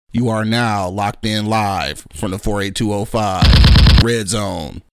You are now locked in live from the 48205 Red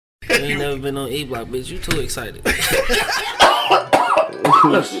Zone. You ain't never been on E Block, bitch. You too excited.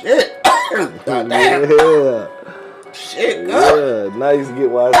 Shit. Goddamn. Yeah. Shit, God. Yeah, now you get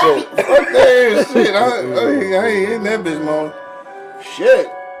why I said. Fuck that shit. I ain't in that bitch, man. Shit.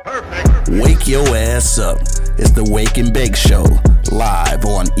 Wake your ass up. It's the Wake and Bake Show, live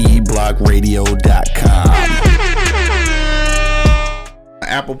on eblockradio.com.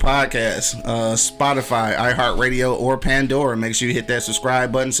 Apple Podcasts, Spotify, iHeartRadio, or Pandora. Make sure you hit that subscribe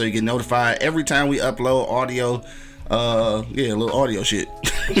button so you get notified every time we upload audio. A little audio shit.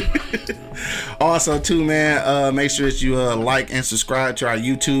 Also, too, man, make sure that you like and subscribe to our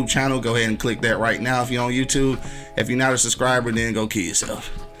YouTube channel. Go ahead and click that right now if you're on YouTube. If you're not a subscriber, then go kill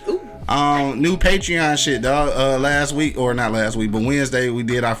yourself. New Patreon shit, dog. But Wednesday we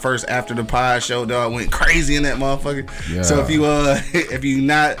did our first After the Pod show, dog. Went crazy in that motherfucker. Yeah. So if you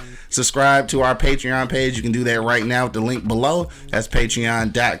not subscribed to our Patreon page, you can do that right now with the link below. That's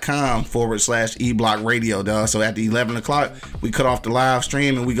patreon.com/eblockradio, dog. So at the 11 o'clock, we cut off the live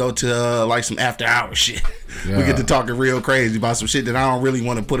stream and we go to like some after hour shit. Yeah. We get to talking real crazy about some shit that I don't really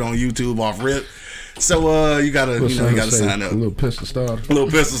want to put on YouTube off rip. So you gotta sign up. A little pistol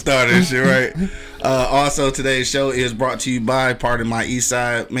starter and shit, right? Also, today's show is brought to you by Part of My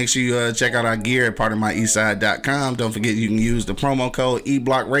Eastside. Make sure you check out our gear at partofmyeastside.com. Don't forget you can use the promo code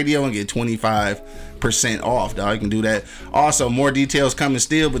eblockradio and get 25% off, dog. You can do that. Also, more details coming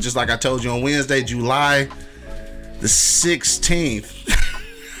still, but just like I told you on Wednesday, July the 16th.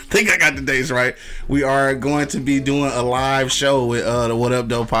 I think I got the dates right. We are going to be doing a live show with the What Up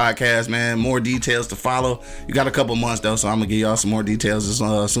Though podcast, man. More details to follow. You got a couple months though, so I'm gonna give y'all some more details as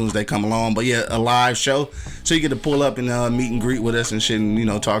soon as they come along. But yeah, a live show, so you get to pull up and meet and greet with us and shit,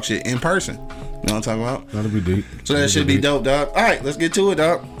 and talk shit in person. You know what I'm talking about? That'll be deep. So that should be dope, dog. All right, let's get to it,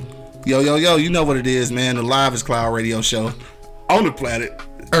 dog. Yo, you know what it is, man. The Livest Cloud radio show on the planet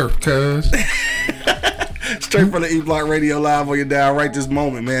Earth, cuz. Straight from the E Block Radio live on your dial right this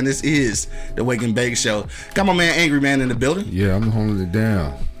moment, man. This is the Wake and Bake Show. Got my man Angry Man in the building. Yeah, I'm holding it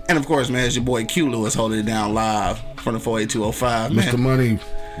down. And of course, man, it's your boy Q Lewis holding it down live from the 48205, man. Mr. Money,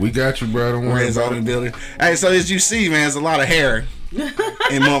 we got you, bro. Don't worry about it. In the building. Hey, so as you see, man, there's a lot of hair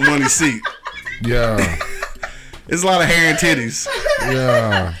in Monk Money's seat. Yeah. There's a lot of hair and titties.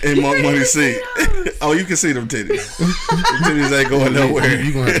 Yeah. In Monk Money's seat. Oh, you can see them titties. Them titties ain't going nowhere.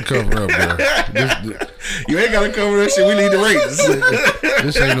 You gonna have to cover up, bro. You ain't gotta cover that shit. We need the ratings.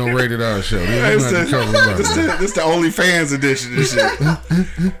 This ain't no rated R show. This is the OnlyFans edition of shit.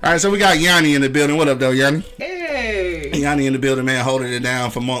 All right, so we got Yanni in the building. What up, though, Yanni? Hey. Yanni in the building, man, holding it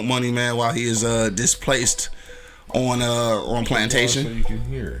down for Monk Money, man, while he is displaced on plantation. So you can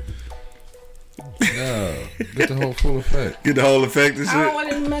hear it. Yeah, get the whole full effect. Get the whole effect and shit. I don't want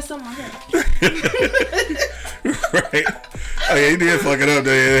to mess up my hair. Right. Oh yeah, he did fuck it up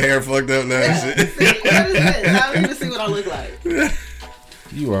though. Yeah, hair fucked up now and shit. What is this? I don't even see what I look like.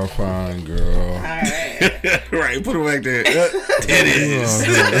 You are fine, girl. Alright. Right, put it back there. Titties.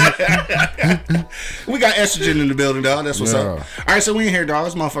 We got estrogen in the building, dog. That's what's up. Alright, so we in here, dog.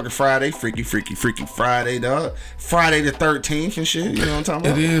 It's motherfucking Friday. Freaky Friday, dog. Friday the 13th and shit. You know what I'm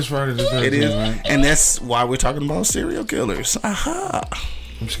talking about? It is Friday the 13th. It is. Man. And that's why we're talking about serial killers. Aha.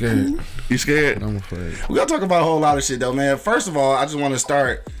 I'm scared. You scared? I'm afraid. We're going to talk about a whole lot of shit, though, man. First of all, I just want to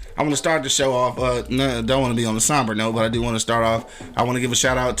start... I want to start the show off. Don't want to be on the somber note, but I do want to start off. I want to give a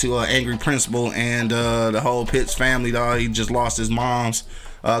shout out to Angry Principal and the whole Pitts family, dog. He just lost his mom's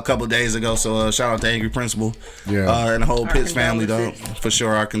a couple of days ago, so shout out to Angry Principal, and the whole Pitts family, dog. For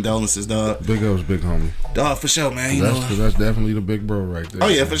sure, our condolences, dog. Big O's big homie, dog. For sure, man. That's definitely the big bro right there. Oh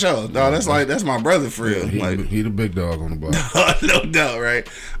yeah, for sure, dog. That's my brother for real. He the big dog on the block. No doubt, right?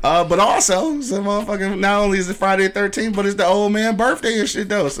 But also, some motherfucking, not only is it Friday the 13th, but it's the old man birthday and shit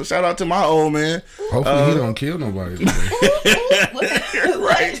though. So shout out to my old man. Hopefully he don't kill nobody today.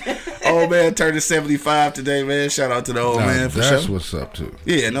 Right. Old man turned 75 today, man. Shout out to the old man for sure. That's what's up too.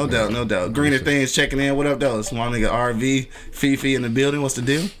 Yeah, no doubt. Greener Things checking in. What up, though? It's my nigga RV Fifi in the building. What's the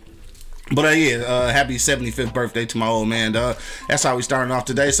deal? But happy 75th birthday to my old man, dog. That's how we starting off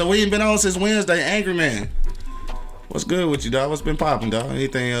today. So we ain't been on since Wednesday. Angry Man, what's good with you, dog? What's been popping, dog?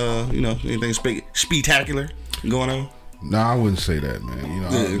 Anything, anything spectacular going on? No, I wouldn't say that, man.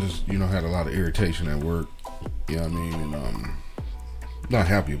 I just, had a lot of irritation at work. You know what I mean? And not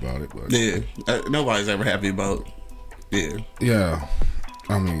happy about it, but nobody's ever happy about. Yeah. Yeah.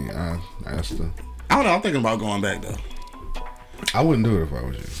 I mean, I don't know. I'm thinking about going back though. I wouldn't do it if I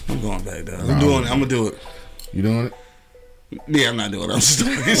was you. I'm going back though. I'm gonna do it. You doing it? Yeah, I'm not doing it. I'm just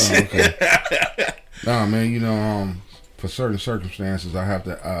doing this shit. Okay. Nah, man. for certain circumstances, I have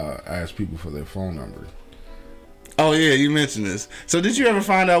to ask people for their phone number. Oh yeah, you mentioned this. So did you ever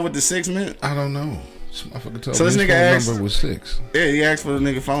find out what the 6 meant? I don't know. This motherfucker told So me this his nigga phone asked- number was 6. Yeah, he asked for the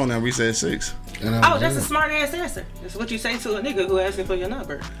nigga phone number. He said 6. And Oh, that's a smart ass answer. That's what you say to a nigga who asking for your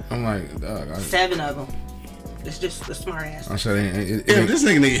number. I'm like, dog, 7 of them. It's just a smart answer. I said, Yeah, this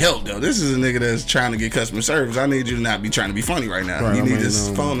nigga need help though. This is a nigga that's trying to get customer service. I need you to not be trying to be funny right now. Right, you I need mean, this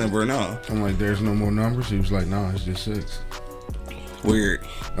phone number and all. I'm like, there's no more numbers. He was like, no, it's just 6. Weird.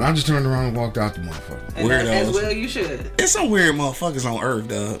 And I just turned around and walked out the motherfucker. And Weirdos. as well you should. It's some weird motherfuckers on Earth,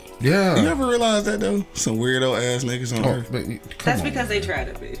 dog. Yeah. You ever realize that though? Some weirdo ass niggas on Oh, Earth. but, That's because they try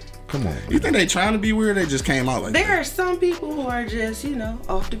to be. Come on. You think they trying to be weird? They just came out like There that. are some people who are just,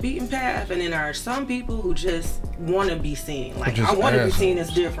 off the beaten path, and then there are some people who just want to be seen. Like, Just I want to be assholes. seen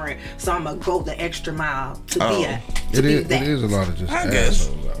as different, so I'm gonna go the extra mile to Oh. be at. It is a lot of just I guess.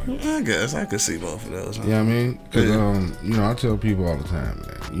 assholes out here. I guess I could see both of those. Huh? You know what I mean? Because, Yeah. I tell people all the time,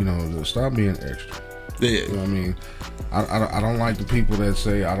 man, to stop being extra. Yeah. You know what I mean? I don't like the people that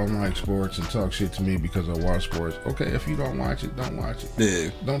say I don't like sports and talk shit to me because I watch sports. Okay, if you don't watch it, don't watch it. Yeah.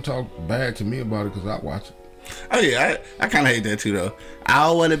 Don't talk bad to me about it because I watch it. Oh yeah, I kind of hate that too though. I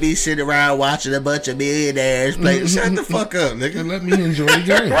don't want to be sitting around watching a bunch of millionaires play. Shut the fuck up, And nigga. let me enjoy the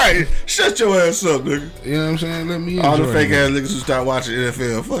game. Right, shut your ass up, nigga. You know what I'm saying? Let me enjoy All the fake the ass game. niggas who start watching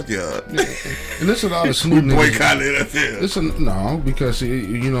NFL, fuck y'all. And there's a lot of snoop niggas. Boycott the NFL. No, because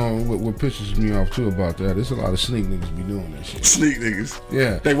what pisses me off too about that, there's a lot of sneak niggas be doing that shit. Sneak niggas.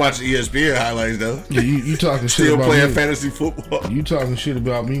 Yeah. They watch the ESPN highlights though. You talking shit Still about playing me. fantasy football. You talking shit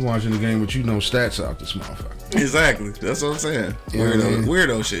about me watching the game, but you know stats out this motherfucker. Exactly. That's what I'm saying. Yeah, man.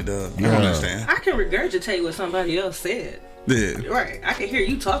 Weirdo shit, though. I Yeah. understand. I can regurgitate what somebody else said. Yeah. Right. I can hear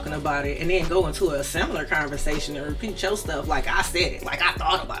you talking about it and then go into a similar conversation and repeat your stuff like I said it, like I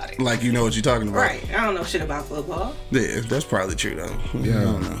thought about it. Like you know what you're talking about. Right. I don't know shit about football. Yeah, that's probably true though. Yeah. I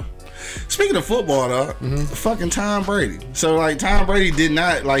don't know. Speaking of football though, Mm-hmm. fucking Tom Brady. So like Tom Brady did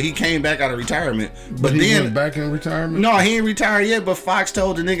not he came back out of retirement, but He then went back in retirement. no, he ain't retired yet. But Fox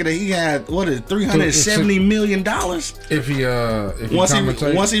told the nigga that he had $370 million If he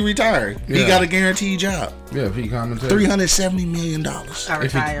commentate, once he retired. He Yeah. got a guaranteed job. yeah, if he commentate, $370 million I if he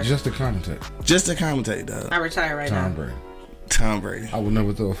retire. just to commentate. just to commentate, dog. I retire right Tom now. Brady. Tom Brady. I would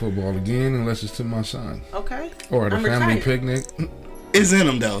never throw a football again unless it's to my son Okay. or at a I'm family retired. picnic. It's in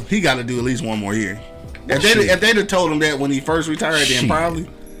him though. He got to do at least one more year. If Shit. they'd have told him that when he first retired, then Shit. probably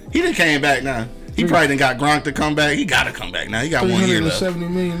he done came back now. He probably done got Gronk to come back. He got to come back now. He got 1 year left. $370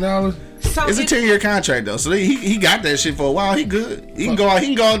 million. So It's a if- 10-year contract though, so he got that shit for a while. He good. He can go out. He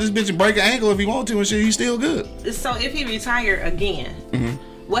can go out this bitch and break an ankle if he want to and shit. He's still good. So if he retire again,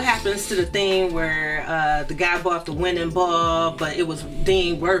 what happens to the thing where the guy bought the winning ball, but it was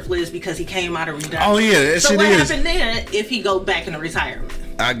deemed worthless because he came out of retirement? Oh yeah, that So shit what is. happened then if he go back into retirement?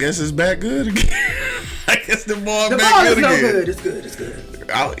 I guess it's back good again. I guess the ball The back ball good is no again. good. It's good. It's good.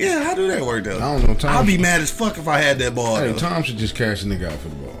 Yeah, how do that work though? I don't know, Tom. I'll be mad as fuck if I had that ball. Hey, though. Tom should just cash a nigga out for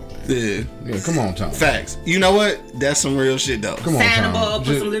the ball. Man. Yeah. Yeah, come on, Tom. Facts. You know what? That's some real shit though. Come on, Sign the Tom. ball, put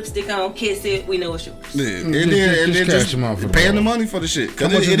Just- some lipstick on, kiss it. We know it's yours. Yeah. And Just- then just cash him out for the paying ball. the money for the shit. How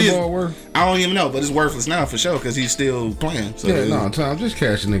Cause much it is is. the ball worth? I don't even know, but it's worthless now for sure because he's still playing. So Yeah, no, Tom, just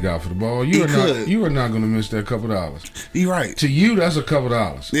cash a nigga out for the ball. You He are not gonna miss that couple dollars. you right. To you, that's a couple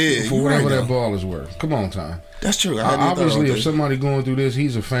dollars. Yeah, for you whatever right, that though. ball is worth. Come on, Tom. That's true. I hadn't thought Obviously, about if that. somebody going through this,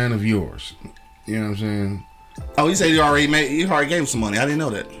 he's a fan of yours. You know what I'm saying? Oh, he said you already gave him some money. I didn't know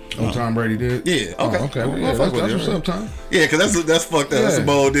that. Oh, Tom Brady did? Yeah, Oh, okay. okay. Well, Yeah, I'll fuck that's with what's you, up, Tom. Yeah, because that's fucked up. That's a Yeah.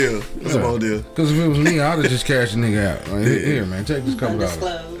 bold deal. That's a bold deal. Because if it was me, I'd have just cashed a nigga out. Like, here, man, take this couple dollars.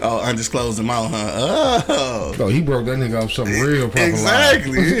 Undisclosed. Oh, undisclosed amount, huh? Oh. Oh, he broke that nigga off something real proper.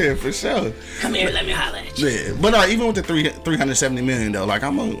 Exactly. Yeah, for sure. Come here, let me holler at you. Yeah, but even with the $370 million though, like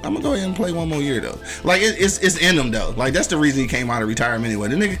I'm gonna go ahead and play one more year though. Like it's in him though. Like that's the reason he came out of retirement anyway.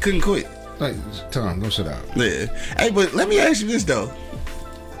 The nigga couldn't quit. Like, Tom, go sit down. Yeah. Hey, but let me ask you this though.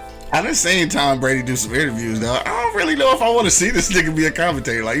 I done seen Tom Brady do some interviews though. I don't really know if I want to see this nigga be a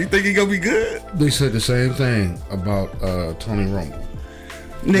commentator. Like, you think he gonna be good? They said the same thing about Tony Romo.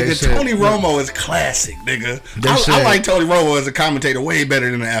 They Nigga, said- Tony Romo is classic, nigga. They I said- like Tony Romo as a commentator way better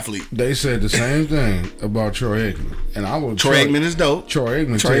than an athlete. They said the same thing about Troy Aikman, and I will. Troy Aikman is dope. Troy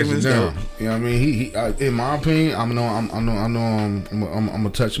Aikman Troy takes Aikman's it down. dope. You know what I mean? He in my opinion, I'm gonna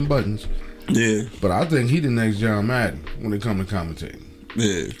touch some buttons, Yeah, but I think he the next John Madden when it comes to commentating.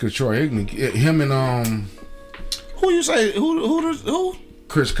 yeah. Because Troy Aikman, him and Who you say? Who?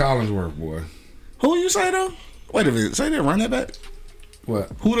 Chris Collinsworth, boy. Who you say though? Wait a minute. Say that. Run that back.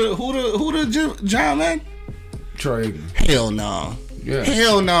 What? Who the John man? Troy Aikman. Hell no. Yeah.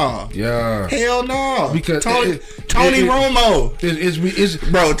 Hell no. Yeah. Hell no. Because Tony Romo.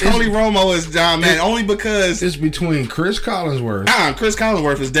 Tony Romo is John Madden only because it's between Chris Collinsworth. Chris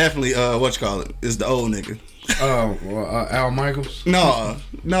Collinsworth is definitely is the old nigga. Al Michaels. No,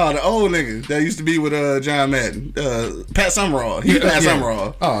 the old nigga that used to be with John Madden, Pat Summerall. He's Pat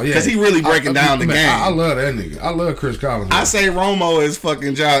Summerall. Oh yeah, because he really breaking down the game. I love that nigga. I love Chris Collinsworth. I say Romo is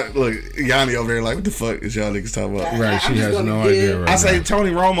fucking John. Look, Yanni over there like, what the fuck is y'all niggas talking about? Right, she has no idea. Right I say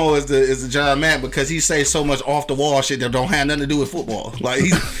Tony Romo is the John Madden because he say so much off the wall shit that don't have nothing to do with football. Like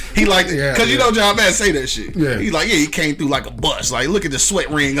he like because you know John Madden say that shit. Yeah, he's like he came through like a bus. Like look at the sweat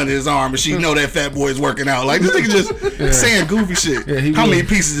ring under his arm, and she know that fat boy is working out. Like this nigga just saying goofy shit. Yeah, how many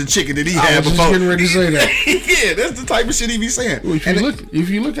pieces of chicken did he have before? I was getting ready to say that. Yeah, that's the type of shit he be saying. Well, if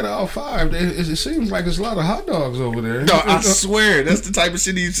you look at all five, it seems like there's a lot of hot dogs over there. No, I swear that's the type of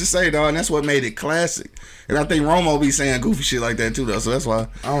shit he used to say, dog, and that's what made it classic. And I think Romo be saying goofy shit like that too, though. So that's why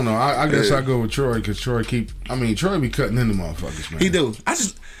I don't know. I guess I go with Troy because Troy be cutting into motherfuckers, man. He do. I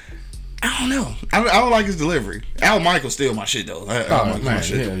don't know. I don't like his delivery. Al Michaels still my shit though.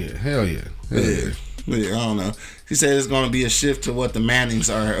 Hell yeah. Yeah, I don't know. He said it's gonna be a shift to what the Mannings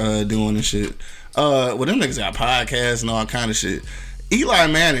are doing and shit. Well, them niggas got podcasts and all kind of shit. Eli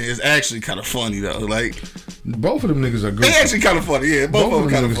Manning is actually kind of funny though. Like both of them niggas are good. They actually kind of funny. Yeah, both of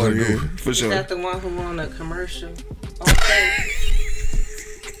them kind of funny. Yeah, for sure. Is that the one who won a commercial?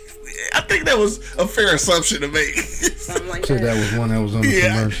 I think that was a fair assumption to make. Something like that. That was one that was on the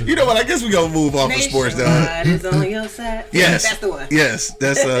commercial. You know what? I guess we gonna move off of sports, dog. Is on your side. Yes, that's the one. Yes,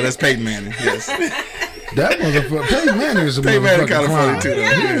 that's Peyton Manning. Yes, that motherfucker. Peyton Manning is a motherfucking clown. Funny too,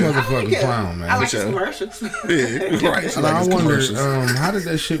 motherfucking clown, man. I like his commercials. Yeah, right. And I wonder how did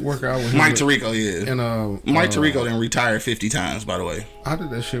that shit work out with Mike Tirico? Yeah, and Mike Tirico didn't retire 50 times, by the way. How did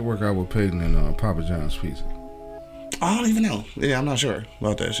that shit work out with Peyton and Papa John's Pizza? I don't even know. Yeah, I'm not sure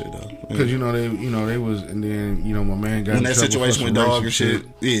about that shit though. Because they was, and then my man got in in that trouble situation with dog and shit.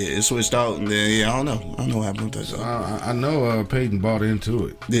 shit. Yeah, it switched out, and then I don't know what happened with that. So I know Peyton bought into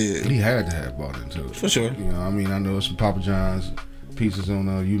it. Yeah, he had to have bought into it for sure. I know some Papa John's pizzas on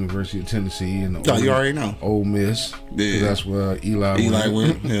the University of Tennessee and you already know Ole Miss. Yeah, that's where Eli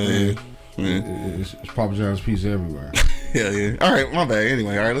went. Yeah. It's Papa John's pizza everywhere. Yeah. All right, my bad.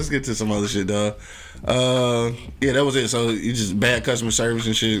 Anyway, all right, let's get to some other shit, dog. Yeah, that was it. So you just bad customer service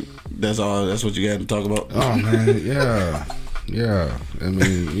and shit. That's all. That's what you had to talk about. Oh man, yeah. I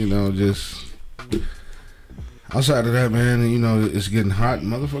mean, just outside of that, man. It's getting hot.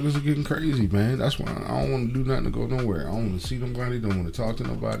 Motherfuckers are getting crazy, man. That's why I don't want to do nothing to go nowhere. I don't want to see nobody. Don't want to talk to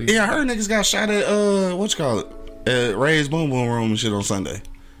nobody. Yeah, I heard niggas got shot at at Ray's Boom Boom Room and shit on Sunday.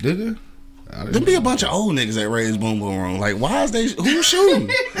 Did they? There be a bunch of old niggas at Ray's Boom Boom Room. Like, why is who's shooting?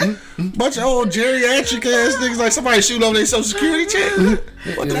 Bunch of old geriatric ass niggas. Like somebody shooting over their Social Security check.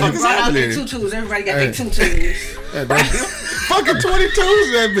 What the fuck is happening? Tutus. Everybody got their tutus. Fucking 22s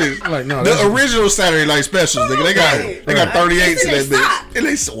that bitch. Like no, the original Saturday Night Specials, nigga. They got 38s in that bitch. And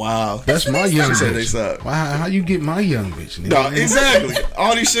they wow. That's my young bitch. They suck. How you get my young bitch? Nigga? No, exactly.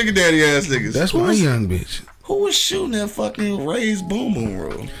 All these sugar daddy ass niggas. That's my young bitch. Who was shooting that fucking Ray's Boom Boom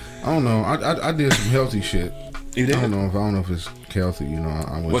Room? I don't know. I did some healthy shit. You did? I don't know if it's healthy.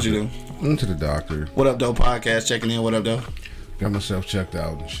 What you do? Went to the doctor. What up, though? Podcast checking in. What up, though? Got myself checked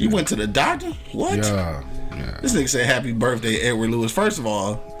out and shit. You went to the doctor? What? Yeah. This nigga said happy birthday, Edward Lewis. First of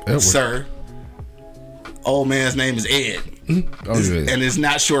all, sir, old man's name is Ed. And it's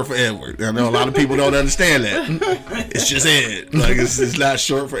not short for Edward. I know a lot of people don't understand that. It's just Ed. Like it's not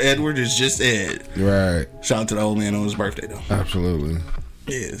short for Edward. It's just Ed. Right. Shout out to the old man on his birthday though. Absolutely.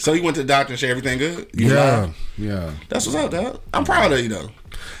 Yeah. So you went to the doctor and said everything good? Yeah. That's what's up, dog. I'm proud of you though.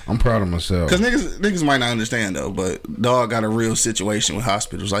 I'm proud of myself. Cause niggas might not understand though, but dog got a real situation with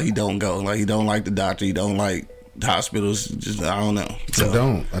hospitals. Like he don't go. Like he don't like the doctor. He don't like hospitals. Just I don't know. So,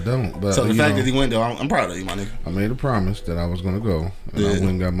 I don't. But so the fact that he went though, I'm proud of you, my nigga. I made a promise that I was gonna go, and I went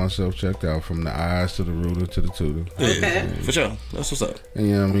and got myself checked out from the eyes to the rooter to the tutor. Yeah, for sure. That's what's up. And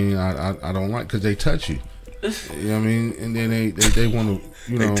you know what I mean? I don't like because they touch you. You know what I mean? And then they want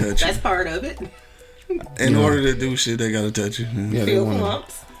to, they touch you. That's part of it. In order to do shit, they gotta touch you. Yeah, they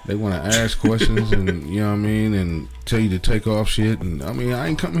want to ask questions and you know what I mean, and tell you to take off shit. And I mean, I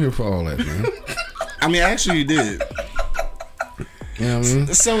ain't coming here for all that, man. I mean, actually, you did. You know what I mean?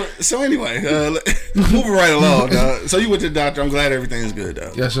 So anyway, moving right along, dog. So you went to the doctor. I'm glad everything's good,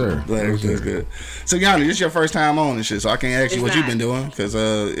 though. Yes, sir. Glad everything's good. So Yanni, this is your first time on and shit, so I can't ask you what you've been doing because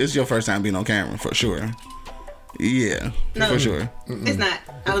it's your first time being on camera for sure. Yeah, for sure. It's not.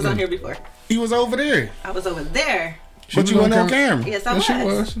 I was on here before. He was over there. I was over there. But you weren't on camera. Yes, I was. She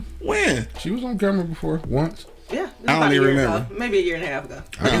was. When? She was on camera before once. Yeah, I don't even remember. Ago. Maybe a year and a half ago.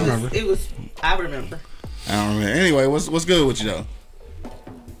 I remember. I remember. I don't remember. Anyway, what's good with you though?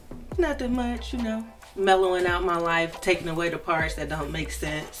 Nothing much, mellowing out my life, taking away the parts that don't make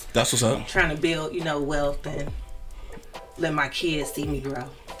sense. That's what's up. Trying to build, wealth and let my kids see me grow.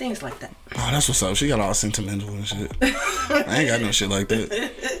 Things like that. Oh, that's what's up. She got all sentimental and shit. I ain't got no shit like that.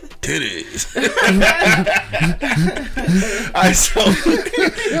 Titties. Alright, so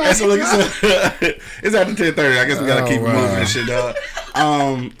look, it's after 10:30. I guess we gotta keep moving and shit, dog.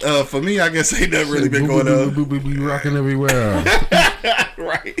 For me, I guess ain't nothing really been going on. Be rocking everywhere.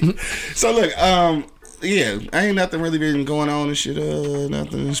 Right. So look, yeah, ain't nothing really been going on and shit.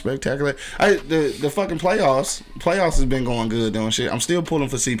 Nothing spectacular. The fucking playoffs has been going good though and shit. I'm still pulling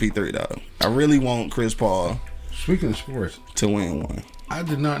for CP3 though. I really want Chris Paul. Speaking of sports, to win one. I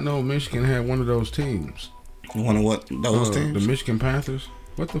did not know Michigan had one of those teams. One of what? Those teams? The Michigan Panthers.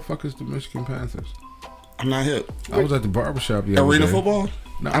 What the fuck is the Michigan Panthers? I'm not hip. I was at the barbershop the other Arena day. football?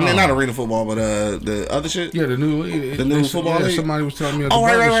 No, I mean, not arena football, but the other shit? Yeah, the new league. The new football league? Somebody was telling me at the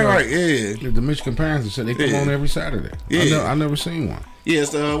barbershop. Right, yeah. The Michigan Panthers said they come on every Saturday. Yeah. I never seen one. Yeah,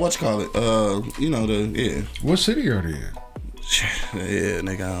 it's what you call it? What city are they in? Yeah,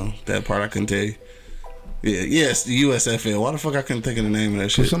 nigga, that part I couldn't tell you. Yeah, yes, the USFL. Why the fuck I couldn't think of the name of that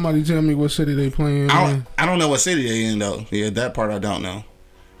shit? Can somebody tell me what city they playing in? I don't know what city they in though. Yeah, that part I don't know.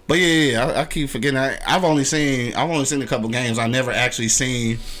 But I keep forgetting. I've only seen a couple games. I never actually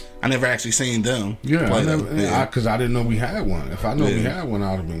seen them. Yeah, play because I didn't know we had one. If I know we had one, I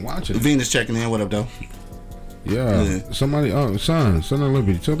would have been watching. Venus checking in. What up, though? Yeah. Somebody, son of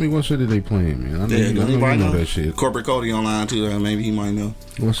Liberty, tell me what city they playing, man. I know you know that shit. Corporate Cody online too. Maybe he might know.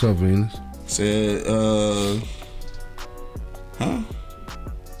 What's up, Venus? Said, the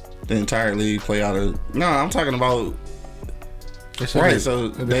entire league play out of. No, I'm talking about. Right, so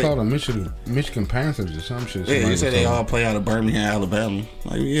they call them Michigan Panthers or some shit. Yeah, you said they all play out of Birmingham, Alabama.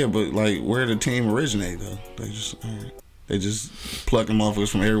 Like, yeah, but like, where the team originate though? They just plucking motherfuckers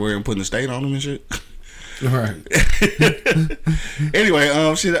from everywhere and putting a state on them and shit. Right.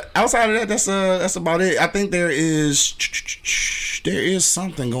 Anyway, shit. Outside of that, that's about it. I think there is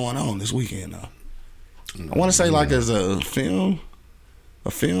something going on this weekend though. I want to say like as a film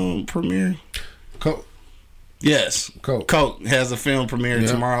premiere. Yes, Coke has a film premiere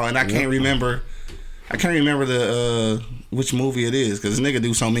tomorrow, and I can't remember the which movie it is because this nigga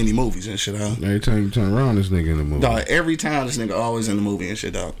do so many movies and shit. Every time you turn around, this nigga in the movie. Dog, every time this nigga always in the movie and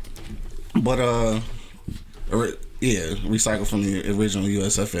shit, dog. But recycle from the original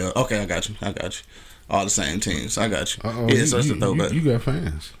USFL. Okay, I got you. All the same teams. I got you. Yeah, so it's a throwback. You got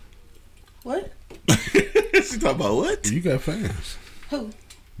fans. What? She talking about what? You got fans. Who?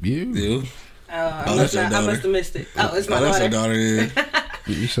 You. I must have missed it. Oh, it's my daughter. That's your daughter, yeah.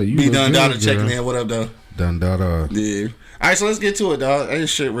 You say you be done daughter checking in. What up, though? Done daughter. Yeah. All right, so let's get to it, dog. Ain't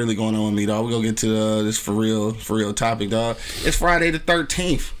shit really going on with me, dog. We're going to get to this for real topic, dog. It's Friday the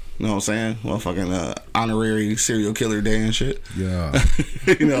 13th. You know what I'm saying? Motherfucking honorary serial killer day and shit. Yeah.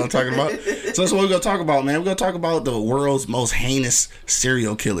 You know what I'm talking about? So that's what we're going to talk about, man. We're going to talk about the world's most heinous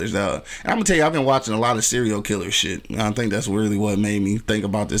serial killers, dog. And I'm going to tell you, I've been watching a lot of serial killer shit. And I think that's really what made me think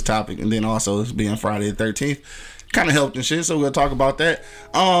about this topic. And then also, it's being Friday the 13th, kind of helped and shit. So we're going to talk about that.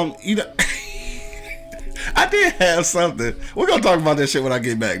 I did have something. We're going to talk about that shit when I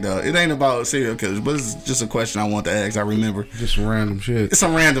get back, though. It ain't about serial killers, but it's just a question I want to ask. I remember. Just some random shit. It's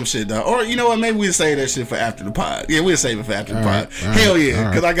some random shit, though. Or, you know what? Maybe we'll save that shit for after the pod. Yeah, we'll save it for after the pod. Hell yeah,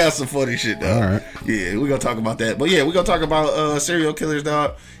 because I got some funny shit, though. All right. Yeah, we're going to talk about that. But, yeah, we're going to talk about serial killers,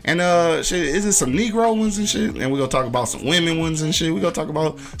 dog. And, shit, is it some Negro ones and shit? And we're going to talk about some women ones and shit. We're going to talk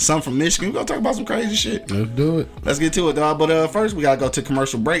about some from Michigan. We're going to talk about some crazy shit. Let's do it. Let's get to it, dog. But first, we got to go to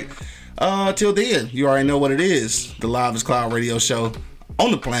commercial break. Till then, you already know what it is. The Live is Cloud radio show on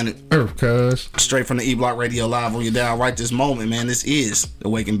the planet Earth, cuz. Straight from the E-Block Radio live on your dial right this moment, man. This is the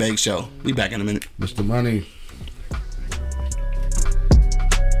Wake and Bake Show. We back in a minute. Mr. Money.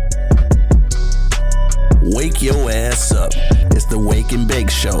 Wake your ass up. It's the Wake and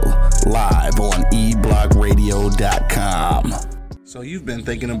Bake Show live on eblockradio.com. So you've been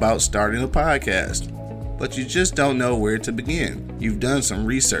thinking about starting a podcast, but you just don't know where to begin. You've done some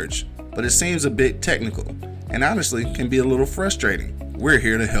research, but it seems a bit technical and honestly can be a little frustrating. We're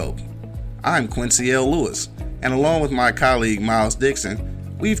here to help. I'm Quincy L. Lewis, and along with my colleague Miles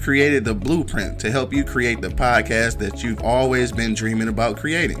Dixon, we've created the blueprint to help you create the podcast that you've always been dreaming about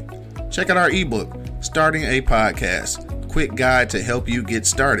creating. Check out our ebook, Starting a Podcast, quick guide to help you get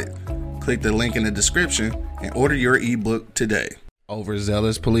started. Click the link in the description and order your ebook today.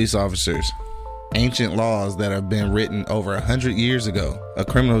 Overzealous police officers. ancient laws that have been written over 100 years ago, a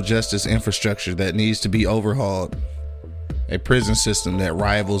criminal justice infrastructure that needs to be overhauled, a prison system that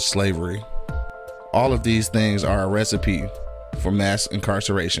rivals slavery. All of these things are a recipe for mass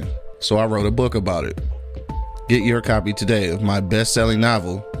incarceration. So I wrote a book about it. Get your copy today of my best-selling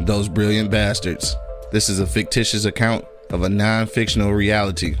novel, Those Brilliant Bastards. This is a fictitious account of a non-fictional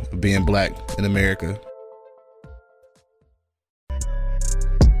reality of being black in America.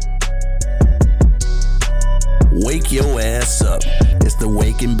 Wake your ass up. It's the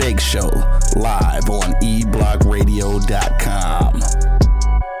Wake and Bake Show, live on eblockradio.com.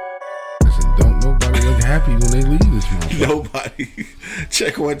 Listen, don't nobody look happy when they leave this motherfucker. Nobody.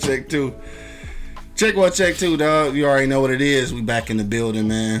 Check one, check two. Check one, check two, dog. You already know what it is. We back in the building,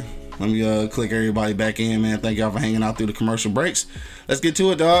 man. Let me click everybody back in, man. Thank y'all for hanging out through the commercial breaks. Let's get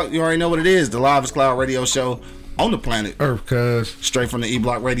to it, dog. You already know what it is. The Livest Cloud radio show on the planet Earth, cuz. straight from the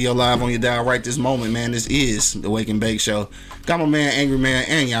E-Block Radio, live on your dial right this moment, man. This is the Wake and Bake Show. Got my man Angry Man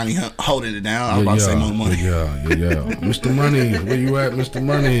and Yanni holding it down. I was about to say Mo Money. Yeah. Mr. Money, where you at, Mr.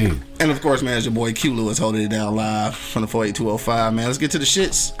 Money? And of course, man, it's your boy Q Lewis holding it down live from the 48205, man. Let's get to the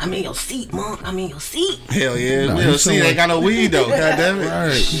shits. I'm in your seat, Monk. I'm in your seat. Hell yeah. Nah, We'll see. They ain't got no weed though. God damn it.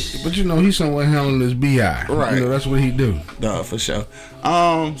 Right. But you know, he's somewhere handling his BI. Right. You know, that's what he do. Duh, for sure.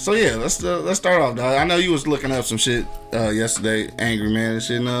 So yeah, let's start off, dog. I know you was looking up some shit yesterday, Angry Man and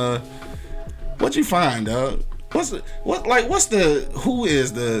shit. And, what'd you find, dog? Who is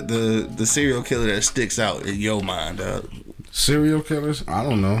the serial killer that sticks out in your mind, dog? Serial killers? I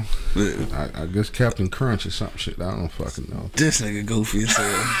don't know. Yeah. I guess Captain Crunch or some shit. I don't fucking know. This nigga goofy as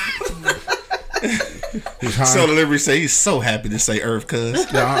hell. He's high. So delivery say he's so happy to say Earth,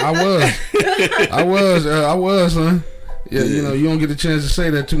 cuz. Yeah, I was, son. Yeah, you know, you don't get a chance to say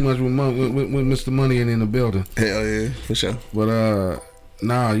that too much when Mr. Money ain't in the building. Hell yeah, for sure. But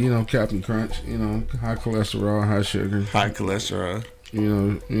nah, you know, Captain Crunch, you know, high cholesterol, high sugar. High cholesterol. You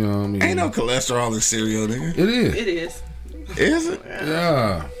know what I mean? Ain't no cholesterol in cereal, nigga. It is. It is. Is it?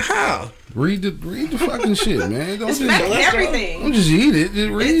 Yeah. How? Read the fucking shit, man. Don't It's just, fat in everything. don't just eat it.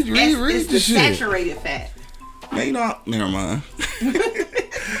 Just read It's the the shit. saturated fat. Man, you know, never mind.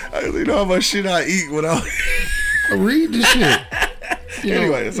 You know how much shit I eat without. Read the shit. You know,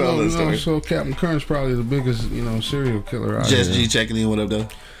 Anyway, that's all the story. So Captain Crunch probably the biggest, you know, serial killer out Just here. G checking in. What up, though?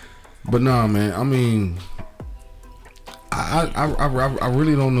 But nah, man. I mean, I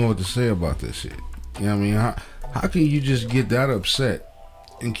really don't know what to say about this shit. You know what I mean? How can you just get that upset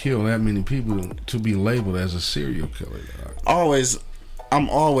and kill that many people to be labeled as a serial killer? I'm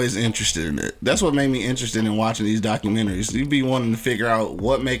always interested in it. That's what made me interested in watching these documentaries. You be wanting to figure out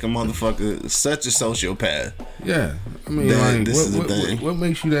what make a motherfucker such a sociopath. Yeah, I mean, That- like, this is the thing. what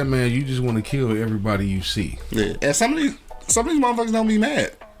makes you that mad? You just want to kill everybody you see. Yeah. And some of these motherfuckers don't be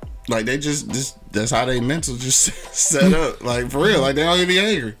mad. Like they just that's how they mental just set up. Like for real. Like they don't even be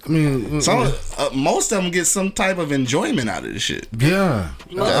angry. I mean, Most of them get some type of enjoyment out of this shit. yeah.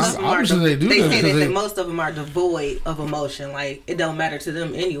 Most of them are Obviously they do that say because that most of them are devoid of emotion. Like it don't matter to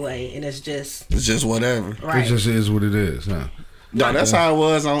them anyway, and it's just whatever. right. It just is what it is. Huh? No, that's how it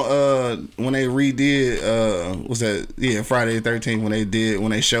was on when they redid Friday the 13th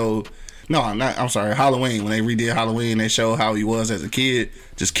when they showed Halloween. When they redid Halloween, they showed how he was as a kid,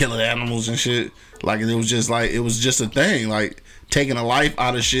 just killing animals and shit. Like it was just a thing. Like taking a life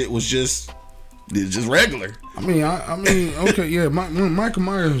out of shit was just regular. I mean, okay, yeah. Michael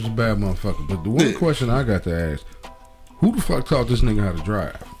Myers was a bad motherfucker, but the one question I got to ask: who the fuck taught this nigga how to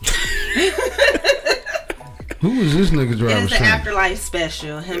drive? Who was this nigga driving? It's the Afterlife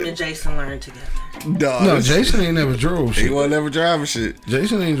special. Him and Jason learned together. Dog, No, Jason ain't never drove he shit. wasn't never driving shit.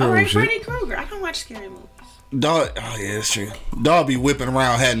 Jason ain't drove Alright, shit. Freddy Krueger. I don't watch scary movies. Dog, oh yeah, that's true. Dog be whipping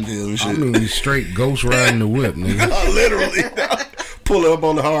around Haddonfield and shit. I mean, straight ghost riding the whip, nigga. Literally, pull up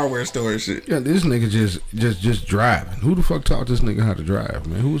on the hardware store and shit. Yeah, this nigga just driving. Who the fuck taught this nigga how to drive,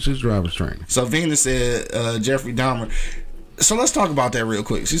 man? Who was his driver's trainer? So Venus said Jeffrey Dahmer. So let's talk about that real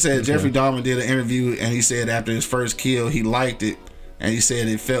quick. She said Jeffrey Dahmer did an interview and he said after his first kill he liked it and he said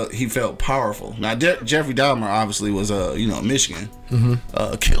he felt powerful. Now Jeffrey Dahmer obviously was Michigan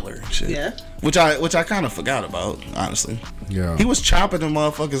killer and shit. Yeah. Which I kind of forgot about, honestly. Yeah. He was chopping them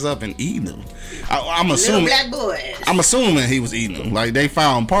motherfuckers up and eating them. I'm Little assuming. black boys. I'm assuming he was eating them. Like they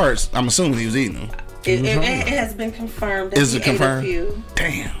found parts. I'm assuming he was eating them. It has been confirmed. That Is it he ate a confirmed? few.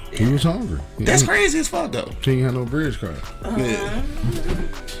 Damn. He was hungry. That's crazy as fuck though. He ain't had no bridge card. Yeah.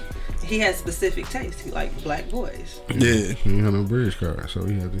 He has specific taste. He like black boys. Yeah. He had no bridge card, so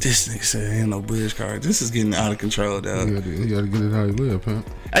he had to. This nigga said ain't no bridge card. This is getting out of control, dog. He had to get it how he lived, pimp.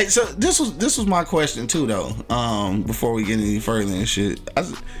 Hey, so this was my question too, though. Before we get any further and shit,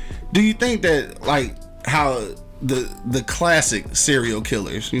 do you think that like how the classic serial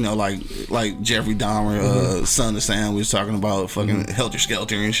killers, you know, like Jeffrey Dahmer, Son of Sam, we was talking about fucking Helter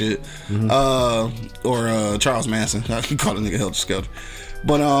Skelter and shit, or Charles Manson, I can call a nigga Helter Skelter,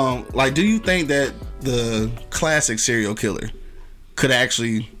 but like, do you think that the classic serial killer could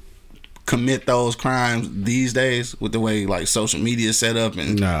actually commit those crimes these days with the way like social media is set up?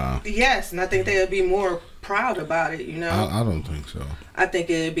 And Nah. Yes, and I think they'd be more proud about it, you know. I don't think so. I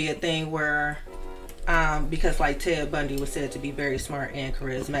think it'd be a thing where because like Ted Bundy was said to be very smart and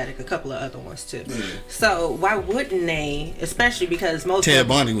charismatic, a couple of other ones too. So why wouldn't they, especially because most Ted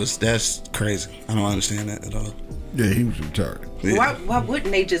Bundy that's crazy. I don't understand that at all. Yeah, he was retarded. Yeah. Why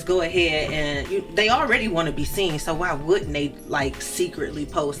wouldn't they just go ahead and they already want to be seen, so why wouldn't they like secretly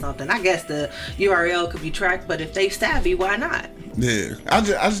post something? I guess the URL could be tracked, but if they savvy, why not? Yeah, I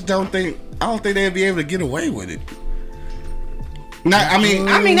just don't think they'd be able to get away with it. Not, I mean,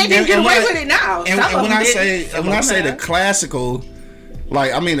 they can get away with it now. And when I say the classical,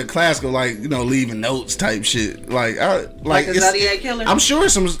 like, I mean the classical, like, you know, leaving notes type shit, like a Zodiac killer. I'm sure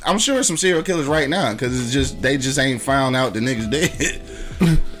some serial killers right now, because it's just they just ain't found out the niggas dead.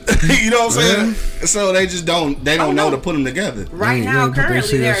 You know what I'm saying? So they just don't know to put them together. Right now,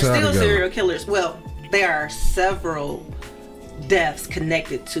 currently there are still together. serial killers. Well, there are several deaths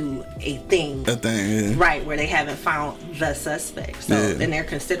connected to a thing. Yeah. Right, where they haven't found the suspect. So Yeah. then they're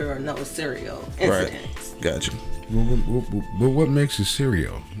considered no serial incidents. Right. Gotcha. But what makes it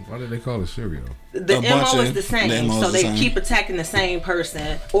serial? Why do they call it serial? The MO is the same. So they keep attacking the same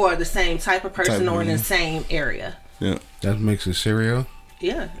person or the same type of person or in the same area. Yeah. That makes it serial?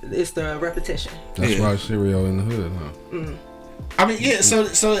 Yeah, it's the repetition. That's why it's serial in the hood, huh? I mean, yeah. So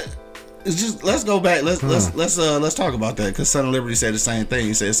it's just, let's go back. Let's talk about that, because Son of Liberty said the same thing.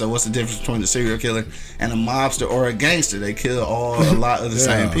 He said, so what's the difference between a serial killer and a mobster or a gangster? They kill a lot of the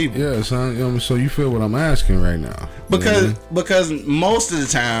same people. Yeah, son. So you feel what I'm asking right now? Because most of the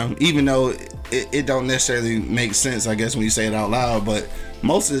time, even though it don't necessarily make sense, I guess, when you say it out loud, but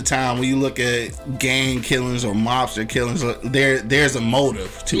most of the time when you look at gang killings or mobster killings, there's a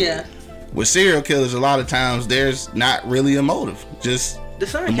motive to it. With serial killers, a lot of times there's not really a motive. Just the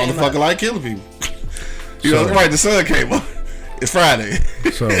sun the came motherfucker up. like killing people. You know, right? The sun came up. It's Friday.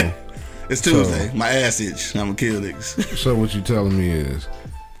 So it's Tuesday. My ass itch. I'm gonna kill niggas. So what you telling me is,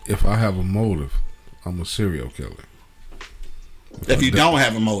 if I have a motive, I'm a serial killer. If you don't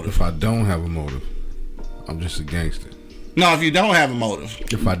have a motive. If I don't have a motive, I'm just a gangster. No, if you don't have a motive.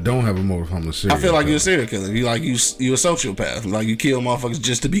 If I don't have a motive, I'm a serial I feel like killer. you're a serial killer. You a sociopath. Like, you kill motherfuckers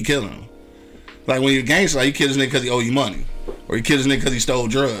just to be killing them. Like, when you're a gangster, like, you kill this nigga because he owe you money. Or you kill this nigga because he stole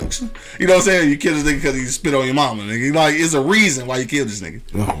drugs. You know what I'm saying? You kill this nigga because he spit on your mama, nigga. Like, it's a reason why you kill this nigga.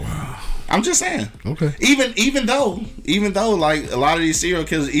 Oh, wow. I'm just saying. Okay. Even though, like, a lot of these serial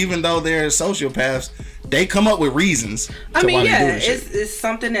killers, even though they're sociopaths, they come up with reasons. I mean, why yeah, they do this shit. it's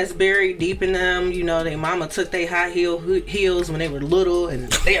something that's buried deep in them. You know, their mama took their high heels when they were little, and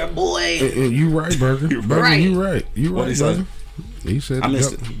they're a boy. You right, Burger. Burger, right. You right. You What'd right, he say? brother. He said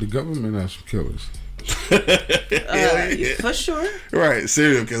the government has some killers. For sure. Right,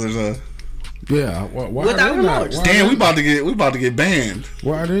 serial killers. Yeah. Why Without remorse. Damn, we about to get banned.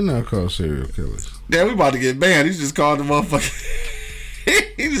 Why are they not called serial killers? Damn, we about to get banned. He just called the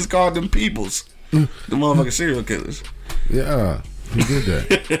motherfucker. He just called them peoples. The motherfucking serial killers. Yeah, he did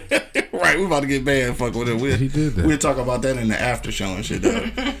that. Right, we about to get banned. Fuck with it. He did that. We'll talk about that in the after show and shit, though.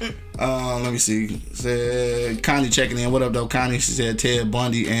 Let me see. Said Connie checking in. What up, though, Connie? She said Ted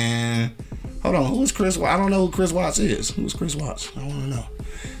Bundy and... Hold on, who's Chris Watts? I don't know who Chris Watts is. Who's Chris Watts? I want to know.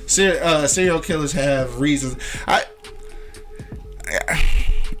 Serial killers have reasons.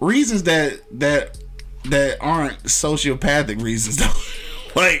 Reasons that aren't sociopathic reasons,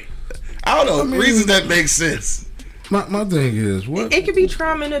 though. Like, I don't know. Reasons that make sense. My thing is, what? It could be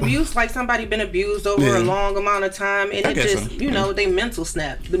trauma and abuse, like somebody been abused over a long amount of time, and it just, so. they mental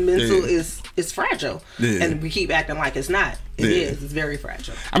snap. The mental is fragile, and we keep acting like it's not. It is. It's very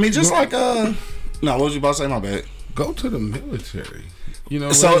fragile. I mean, just like no, what was you about to say? My bad. Go to the military. You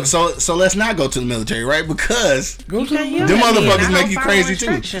know. So let's not go to the military, right? Because go to Yeah, them I mean, motherfuckers I make don't you follow crazy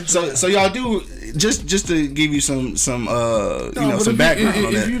too. instructions. So y'all do just to give you some some but background on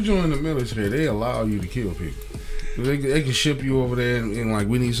if that. you join the military, they allow you to kill people. They can ship you over there and like,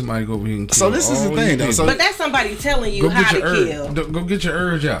 we need somebody to go over here and kill. So this is the thing, though. So but that's somebody telling you how to kill. Go get your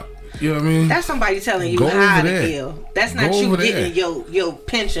urge out. You know what I mean? That's somebody telling you Go how over to there. kill. That's not Go you over getting there. your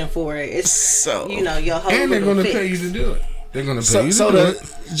pension for it. It's So your whole And they're little gonna fix. pay you to do it. They're gonna pay So, you to so do the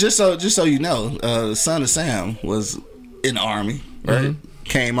it. just so you know, son of Sam was in the army, right? Mm-hmm.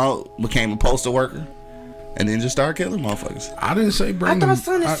 Came out, became a postal worker, and then just started killing motherfuckers. I didn't say I bring them. thought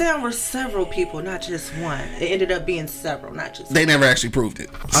Son of Sam were several people, not just one. It ended up being several, not just They never actually proved it.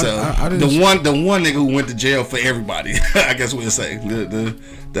 So I didn't the one nigga who went to jail for everybody, I guess we'll say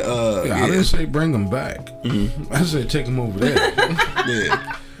I didn't say bring them back. I said take them over there.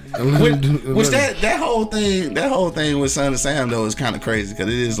 yeah. And let them do- Which let them- that whole thing with Son of Sam though is kind of crazy because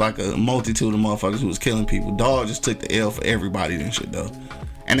it is like a multitude of motherfuckers who was killing people. Dog just took the L for everybody and shit though,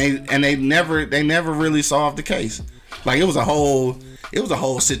 and they never really solved the case. Like it was a whole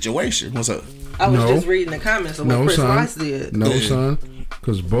situation. What's up? I was No. just reading the comments of what No, Chris son. Rice did. No, Yeah. son.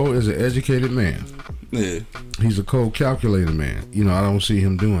 Because Bo is an educated man. Yeah, He's a cold calculated man. You know, I don't see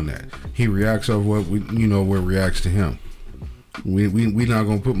him doing that. He reacts off what reacts to him. We not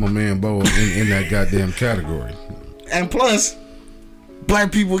gonna put my man Bo in that goddamn category. and plus,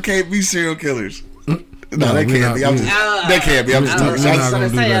 black people can't be serial killers. No, No, they we can't not- be. I'm we- just, they can't be. I'm just We're talking. not gonna gonna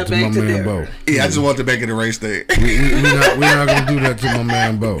do say that to I my beg to man differ. Bo. Yeah, I just want to make it a race thing. We're not gonna do that to my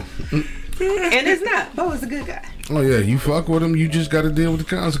man Bo. And it's not. Bo is a good guy. Oh yeah, you fuck with him, you just got to deal with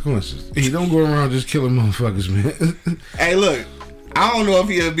the consequences. He don't go around just killing motherfuckers, man. Hey, look, I don't know if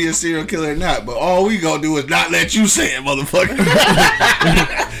he'll be a serial killer or not, but all we gonna do is not let you say it, motherfucker.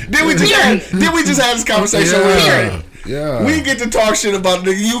 Did we just have this conversation with him? Yeah. We get to talk shit about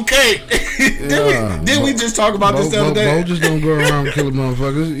the you can't. Did we just talk about this the other day? Bo just don't go around killing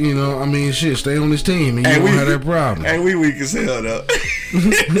motherfuckers. You know, I mean, shit, stay on this team and you Hey, won't have that problem. Hey, we weak as hell though.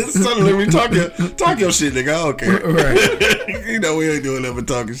 Son, let me talk your shit, nigga. I don't care. Right. You know we ain't doing nothing but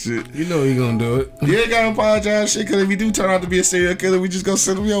talking shit. You know he gonna do it. You ain't gotta apologize, shit. Cause if you do turn out to be a serial killer, we just gonna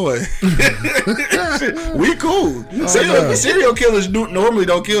send him your way. Shit, we cool. Serial killers normally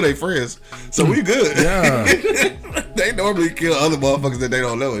don't kill their friends, so we good. Yeah. They normally kill other motherfuckers that they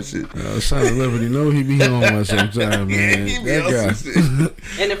don't know and shit. Son of Liberty, know he be on one sometime, man. He be That on guy. some shit.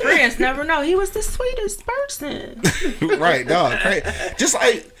 And the friends never know. He was the sweetest person. Right, dog. Just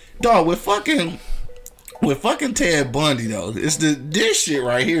like dog with fucking Ted Bundy though. This shit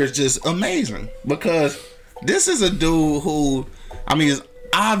right here is just amazing because this is a dude who, I mean, is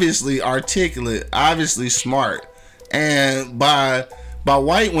obviously articulate, obviously smart, and by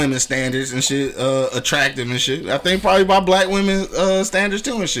white women standards and shit, attractive and shit. I think probably by black women standards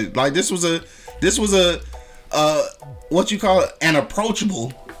too and shit. Like this was a what you call it, an approachable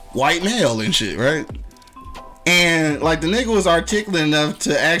white male and shit, right? And like the nigga was articulate enough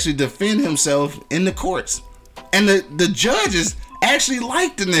to actually defend himself in the courts, and the judges actually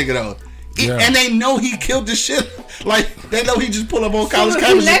liked the nigga though. Yeah. And they know he killed the shit. Like they know he just pull up on college He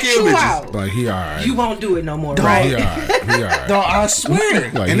campus and let kill you bitches. out. Like he alright. You won't do it no more, Dog. right? He alright. He alright. Dog, I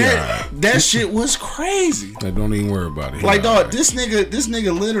swear. Like, and he that shit was crazy. Like, don't even worry about it. He Like dog, alright. this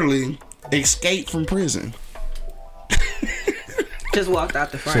nigga literally escaped from prison. Just walked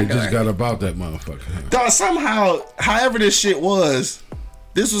out the So he front door. just got about that motherfucker. Dog, somehow, however this shit was,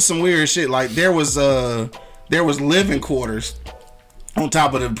 this was some weird shit. Like there was living quarters on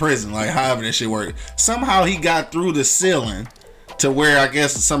top of the prison. Like however this shit worked. Somehow he got through the ceiling to where I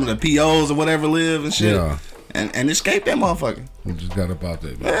guess some of the POs or whatever live and shit. Yeah. And escaped that motherfucker. He just got about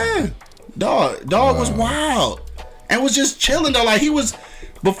that. Man. Yeah. Dog was wild. And was just chilling though. Like he was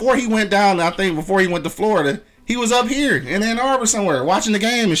before he went down, I think before he went to Florida, he was up here in Ann Arbor somewhere watching the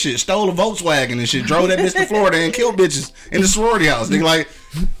game and shit. Stole a Volkswagen and shit. Drove that bitch to Florida and killed bitches in the sorority house. Nigga, like,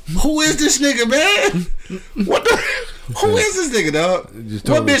 who is this nigga, man? What the? Who is this nigga, dog?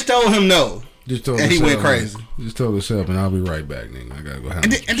 What bitch told him no? Just told And he himself, went crazy. Just told himself, and I'll be right back, nigga. I gotta go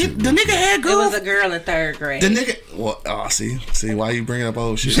handle And some shit the real nigga quick. had It girls. was a girl in third grade. The nigga. Well, see, why you bringing up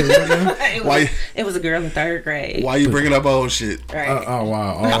old shit? It was a girl in third grade. Why you bringing up old shit? Right. Oh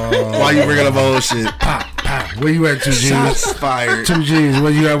wow! Why you bringing up old shit? Where you at, 2G's? Shots fired. 2G's,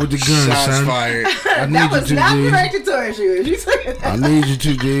 where you at with the gun, Shots son? fired. I need That you, was not 2G's. directed towards you. You said I need you,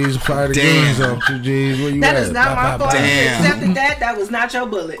 2G's. Fire the Damn. guns off, 2G's. Where you that at? is not my fault. You Damn. accepted that. That was not your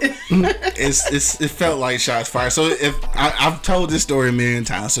bullet. It felt like shots fired. So if I've told this story a million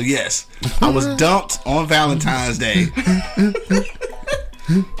times. So yes, I was dumped on Valentine's Day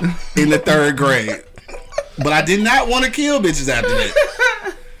in the third grade, but I did not want to kill bitches after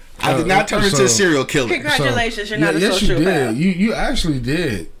that. I did not turn into a serial killer. Congratulations, you're not a yes, you sociopath. did. You actually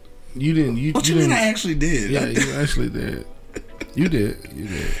did. You didn't. What you mean I actually did? Yeah, you actually did. You did. You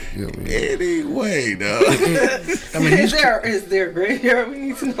know what I mean? Anyway, though. I mean, Is there a gray hair we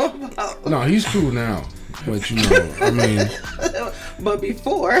need to know about? no, he's cool now. But you know, I mean, But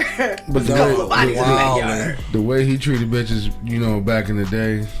before, but a couple of bodies in the backyard. the way he treated bitches, you know, back in the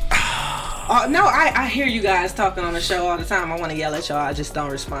day. No, I hear you guys talking on the show all the time. I want to yell at y'all. I just don't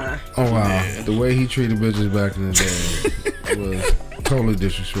respond. Oh wow, the way he treated bitches back in the day was totally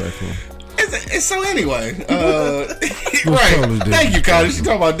disrespectful. So anyway, right? totally Thank you, Carter. She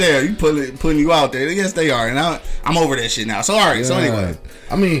talking about there. You putting you out there. Yes, they are, and I'm over that shit now. So all right. Yeah. So anyway,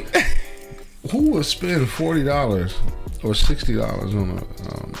 I mean, who would spend $40 or $60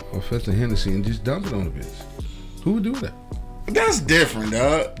 on a fifth of Hennessy and just dump it on the bitch? Who would do that? that's different,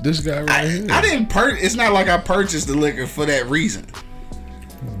 dog. This guy right here. I didn't It's not like I purchased the liquor for that reason.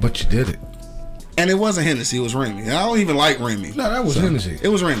 But you did it. And it wasn't Hennessy, it was Remy. And I don't even like Remy. No, that was Hennessy. It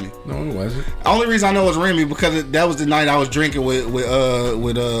was Remy. No, it wasn't. Only reason I know it was Remy because that was the night I was drinking with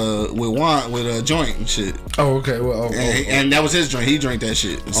Joint and shit. Oh, okay. Well, And that was his drink. He drank that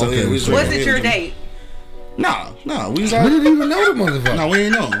shit. So Okay, yeah, we so- drinking. Was it your date? No. We was we out. didn't even know the motherfucker. No, we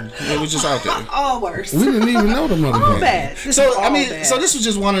ain't know him. It was just out there. All worse. We didn't even know the All motherfucker. bad. This is So all I mean, bad. so this was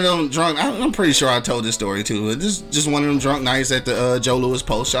just one of them drunk. I'm pretty sure I told this story too. But this just one of them drunk nights at the Joe Louis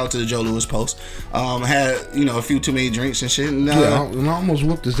Post. Shout out to the Joe Louis Post. Had a few too many drinks and shit. And, And I almost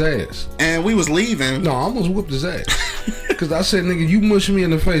whooped his ass. and we was leaving. No, I almost whooped his ass. Because I said, nigga, you mush me in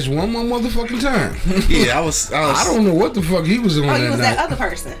the face one more motherfucking time. Yeah, I was. I don't know what the fuck he was on Oh, that you was night. that other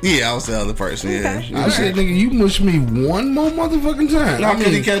person. Yeah, I was the other person. Okay. Yeah. I said, nigga, you mush me one more motherfucking time. No,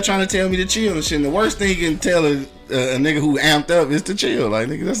 because he kept trying to tell me to chill and shit. And the worst thing you can tell a nigga who amped up is to chill. Like,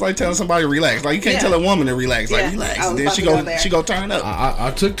 nigga, that's like telling somebody to relax. Like, you can't Yeah. tell a woman to relax. Like, Yeah, relax. I was And then about she to go go there. she go turn up. I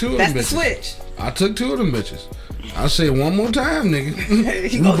took two of That's them the bitches. switch. I took two of them bitches. I said one more time, nigga.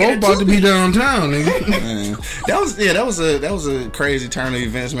 We gonna both get a about to be two-piece. downtown, nigga. Man. That was a crazy turn of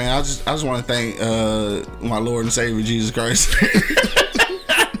events, man. I just want to thank my Lord and Savior Jesus Christ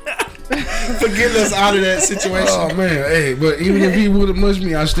for getting us out of that situation. Oh man, hey, but even if he would have mushed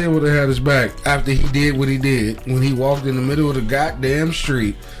me, I still would have had his back after he did what he did when he walked in the middle of the goddamn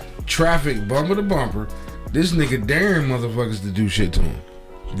street, traffic bumper to bumper. This nigga daring motherfuckers to do shit to him,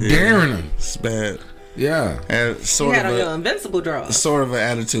 daring them. It's bad. Yeah, And You sort had of on your invincible drugs. sort of an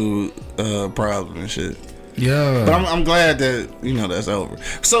attitude problem and shit. yeah. But I'm glad that that's over.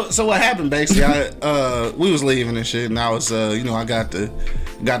 So what happened basically? We was leaving and shit, and I was I got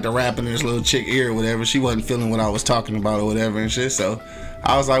the rap in this little chick ear or whatever. She wasn't feeling what I was talking about or whatever and shit. So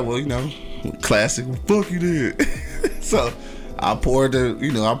I was like, well, classic. Fuck you did. So I poured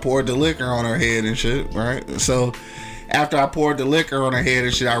the liquor on her head and shit, right? So after I poured the liquor on her head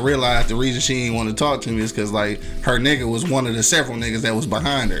and shit, I realized the reason she didn't want to talk to me is because like her nigga was one of the several niggas that was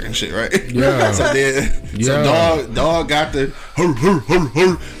behind her and shit, right? Yeah. So dog got the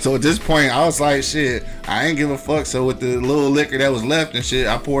her. So at this point, I was like, shit, I ain't give a fuck. So with the little liquor that was left and shit,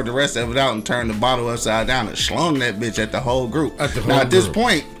 I poured the rest of it out and turned the bottle upside down and slung that bitch at the whole group. Now at this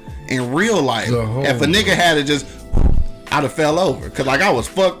point, in real life, if a nigga had it just, I'd have fell over because like I was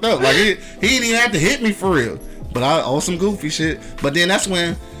fucked up. Like he didn't even have to hit me for real. But I owe some goofy shit. But then that's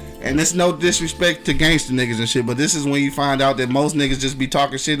when, and it's no disrespect to gangster niggas and shit, but this is when you find out that most niggas just be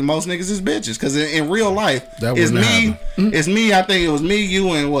talking shit and most niggas is bitches. Because in real life, it's me. It's me. I think it was me,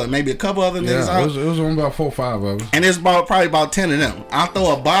 you, and maybe a couple other niggas. Yeah, it was only about 4 or 5 of us. And it's probably about 10 of them. I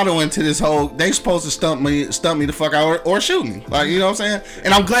throw a bottle into this hole. They supposed to stump me the fuck out or shoot me. Like, you know what I'm saying?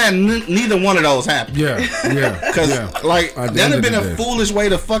 And I'm glad neither one of those happened. Yeah. Because like At the that'd end have of been the a day. foolish way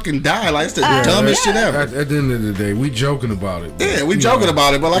to fucking die. Like it's the dumbest shit ever. At the end of the day, we joking about it. Yeah, we joking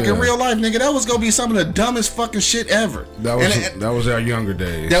about it, but like in Yeah. real life, nigga, that was gonna be some of the dumbest fucking shit ever. That was our younger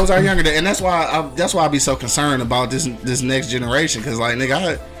days. That was our younger day, and that's why I be so concerned about this next generation, because like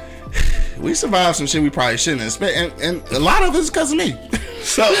nigga, we survived some shit we probably shouldn't expect, and a lot of it's because of me.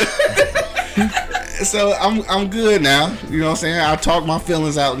 So I'm good now. You know what I'm saying? I talk my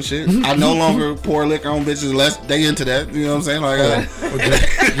feelings out and shit. I no longer pour liquor on bitches unless they into that. You know what I'm saying?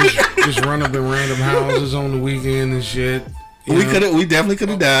 Like just run up in random houses on the weekend and shit. we definitely could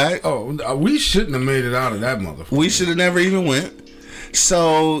have died. Oh, we shouldn't have made it out of that motherfucker. We should have never even went.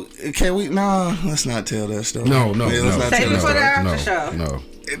 So can we? No, let's not tell that story. No. Let's not Save tell it for the that after story. show. No.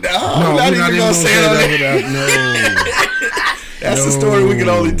 No, I'm not even gonna say it on there. No. That's the story we can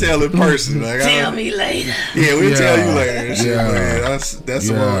only tell in person. Like, Tell me later. Yeah, we'll Yeah. tell you later. And shit, Yeah. man. That's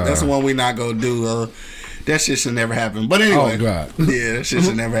the one. That's the one we not gonna do. That shit should never happen. But anyway. Oh, God. Yeah, that shit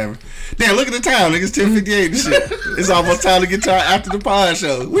should never happen. Damn, look at the time, niggas. 10:58 and shit. It's almost time to get to our After the Pod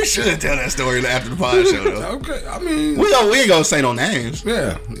show. We should tell that story after the pod show, though. Okay, I mean, We ain't gonna say no names.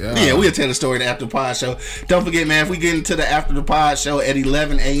 yeah. We'll tell the story at the After the Pod show. Don't forget, man, if we get into the After the Pod show at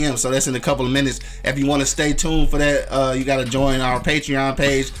 11 a.m., so that's in a couple of minutes. If you want to stay tuned for that, you got to join our Patreon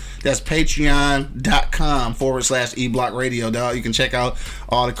page. That's patreon.com/eBlock Radio, dog. You can check out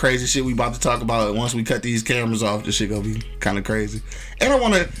all the crazy shit we about to talk about. Once we cut these cameras off, this shit gonna be kind of crazy. And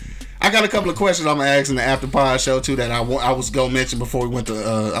I got a couple of questions I'm gonna ask in the After Pod show too that I was gonna mention before we went to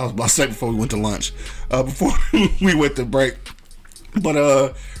I was about to say before we went to lunch, before we went to break.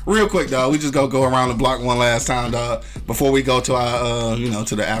 But real quick, dog, we just go around the block one last time, dog, before we go to our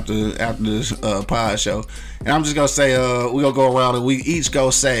to the after this pod show. And I'm just gonna say we gonna go around and we each go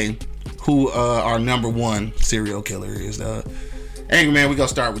say who our number one serial killer is, dog. Angry Man, we gonna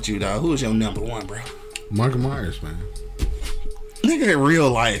start with you, dog. Who is your number one, bro? Michael Myers, man. Nigga in real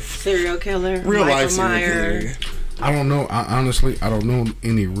life. Serial killer. Real Michael life serial Myers. killer. I don't know. Honestly, I don't know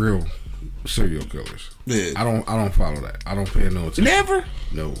any real serial killers. Yeah. I don't follow that. I don't pay no attention. Never?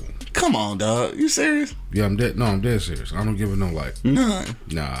 No. Come on, dog. You serious? Yeah, I'm dead. No, I'm dead serious. I don't give it no like. None.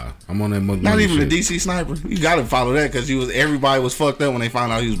 Nah, I'm on that mother. Not even shit. the DC sniper. You gotta follow that because everybody was fucked up when they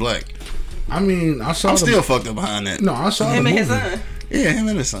found out he was black. I mean, I saw. I'm still fucked up behind that. No, I saw Him the and movie. his son. Yeah, him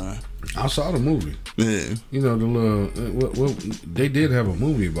and his son. I saw the movie. Yeah. You know the little. They did have a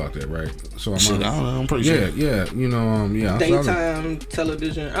movie about that, right? So Shit, I don't know. I'm pretty sure. Yeah. You know, yeah. I saw the, Daytime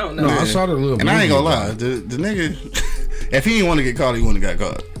television. I don't know. no, I saw the little. And I ain't movie gonna about lie, it. the nigga, if he didn't want to get caught, he wouldn't have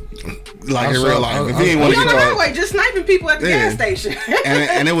got caught. Like I in saw- real life, if I- he didn't I- want You to on get the caught, highway just sniping people at the Yeah. gas station.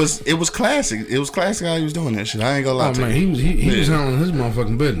 and it was classic. It was classic how he was doing that shit. I ain't gonna lie Oh to man, you, he was handling his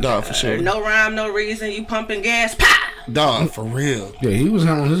motherfucking business. dog, for sure. No rhyme, no reason. You pumping gas. Pow! Dog, for real. Yeah, he was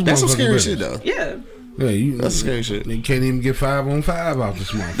handling his That's some motherfucking scary business. shit, though. Yeah. Yeah, That's scary shit. They can't even get 5 on 5 out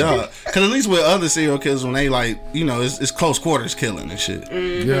this motherfucker. Dog, because at least with other serial killers, when they like, it's close quarters killing and shit.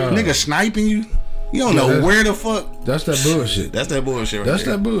 Yeah, Nigga sniping you, you don't know that's- where the fuck. that's that bullshit. That's that bullshit right That's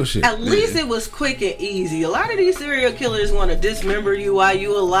there. that bullshit. At least it was quick and easy. A lot of these serial killers want to dismember you while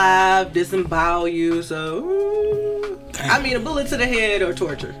you alive, disembowel you. So, I mean, a bullet to the head or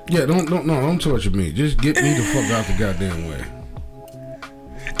torture. Yeah, don't torture me. Just get me the fuck out the goddamn way.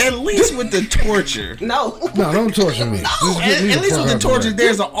 At least with the torture. No. No, don't torture me. Just get me At least fuck with the out torture, way.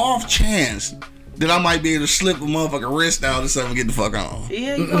 there's an off chance that I might be able to slip a motherfucking wrist down or something and get the fuck on.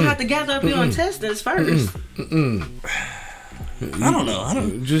 Yeah, you're going to have to gather up your intestines first. I don't know. I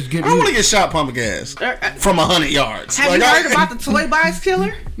don't Just want to get shot pumping gas from 100 yards. Have you heard about the toy box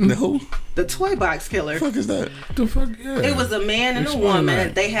killer? the who? The toy box killer. The fuck is that? the fuck. Yeah. It was a man and a Explain woman.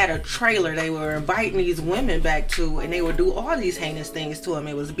 that. They had a trailer they were inviting these women back to, and they would do all these heinous things to them.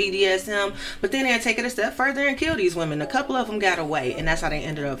 It was BDSM, but then they'd take it a step further and kill these women. A couple of them got away, and that's how they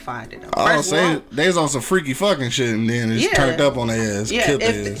ended up finding them. Oh, First say one- they was on some freaky fucking shit and then it's Yeah. turned up on their ass. yeah. Killed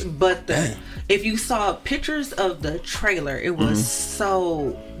their ass. But if you saw pictures of the trailer, it was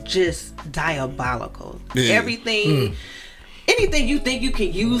so just diabolical. Yeah. Everything. Anything you think you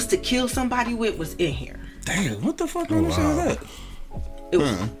can use to kill somebody with was in here. Damn, what the fuck kind of shit is that? It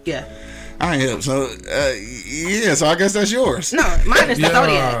was, yeah. I ain't hip. So, yeah, so I guess that's yours. No, mine is the Yeah.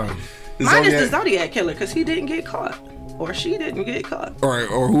 Zodiac. Mine is the Zodiac. Zodiac killer because he didn't get caught. Or she didn't get caught. Or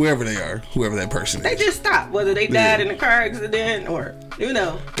whoever they are, whoever that person They is. just stopped, whether they died in a car accident or, they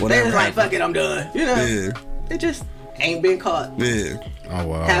Whatever was like, happened. fuck it, I'm done. Yeah, They just ain't been caught. yeah. Oh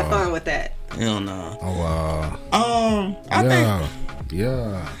wow. Have fun with that. Hell no. Oh wow. I think.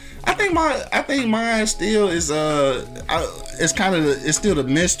 Yeah. I think mine still is it's still the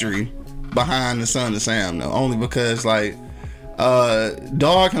mystery behind the Son of Sam though, only because like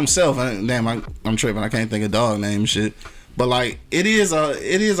Dog himself, damn, I'm tripping, I can't think of dog name and shit, but like it is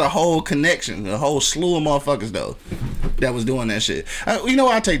a whole connection, a whole slew of motherfuckers though that was doing that shit. You know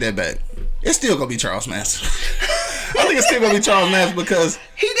what, I take that back. It's still gonna be Charles Manson. I think it's still gonna be Charles Manson because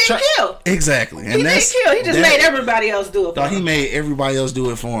He didn't kill. Exactly, and He didn't kill. He just made everybody else do it for Dog, he him. made everybody else do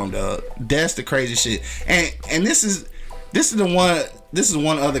it for him, dog. That's the crazy shit. And this is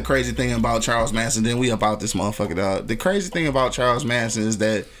one other crazy thing about Charles Manson. Then we about this motherfucker, dog. The crazy thing about Charles Manson is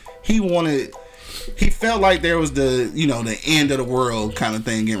that he felt like there was the end of the world kind of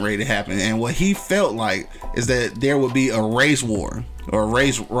thing getting ready to happen. And what he felt like is that there would be a race war or a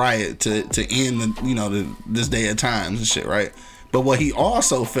race riot to end this day of times and shit, right? But what he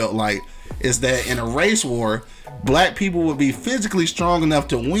also felt like is that in a race war, black people would be physically strong enough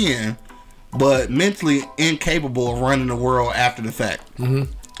to win, but mentally incapable of running the world after the fact. Mm-hmm.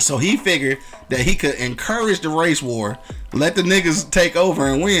 So he figured that he could encourage the race war, let the niggas take over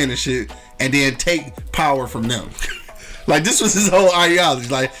and win and shit, and then take power from them. Like, this was his whole ideology.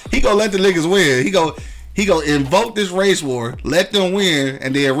 Like, he gonna let the niggas win. He go invoke this race war, let them win,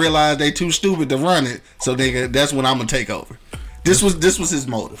 and then realize they too stupid to run it. So that's when I'm gonna take over. This was his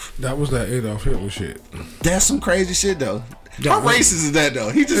motive. That was that Adolf Hitler shit. That's some crazy shit though. How racist is that though?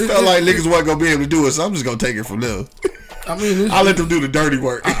 He just felt like niggas wasn't gonna be able to do it, so I'm just gonna take it from them. I mean, I'll let them do the dirty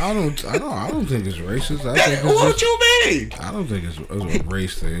work. I don't think it's racist. What you mean? I don't think it's a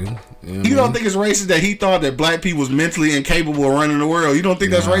race thing. You don't think it's racist that he thought that black people was mentally incapable of running the world? You don't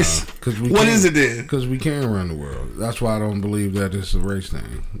think that's racist? What is it then? Because we can run the world. That's why I don't believe that it's a race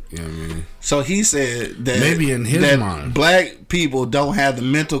thing. You know what I mean? So he said that maybe in his mind, black people don't have the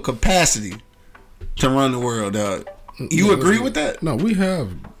mental capacity to run the world, dog. You agree with that? No, we have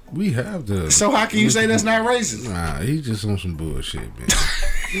the. So how can you say that's not racist? Nah, he's just on some bullshit, man.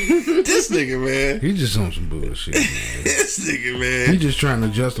 This nigga, man. He just on some bullshit, man. This nigga, man. He just trying to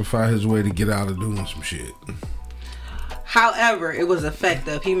justify his way to get out of doing some shit. However, it was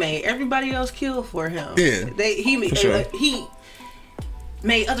effective. He made everybody else kill for him. Yeah, he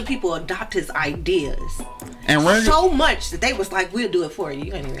made other people adopt his ideas, and so much that they was like, "We'll do it for you.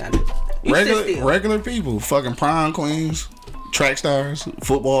 You ain't even gotta do it." Regular people, fucking prom queens, track stars,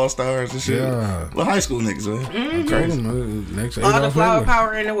 football stars and shit. Yeah. Well, high school niggas, man. Crazy. Next all the flower Hitler.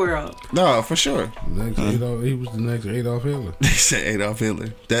 power in the world. No, for sure. He was the next Adolf Hitler. They said Adolf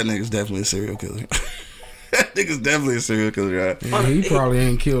Hitler. That nigga's definitely a serial killer. That nigga's definitely a serial killer, right? Yeah, he probably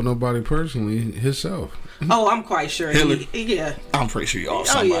ain't killed nobody personally himself. Oh, I'm quite sure. Hitler? Yeah. I'm pretty sure he off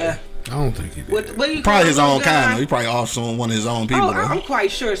somebody. Oh, yeah. I don't think he did. What do you probably his call own those kind, guys? though. He probably off one of his own people, though. I'm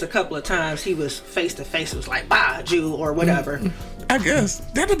quite sure it's a couple of times he was face to face. It was like, "Bye, Jew," or whatever. I guess.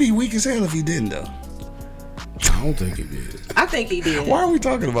 That'd be weak as hell if he didn't, though. I don't think he did. I think he did. Why are we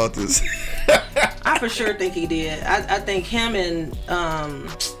talking about this? I for sure think he did. I think him and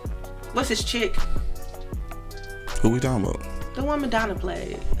what's his chick? Who we talking about? The one Madonna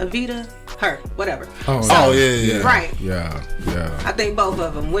played, Evita, her, whatever. Oh, yeah. Right. Yeah. I think both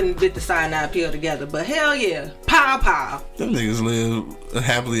of them wouldn't bit the cyanide pill together, but hell yeah, pow. Them niggas live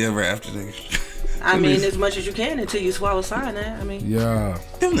happily ever after, nigga. I mean, as much as you can until you swallow cyanide. I mean, yeah.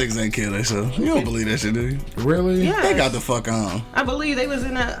 Them niggas ain't kill themselves. You don't believe that shit, do you? Really? Yeah. They got the fuck on. I believe they was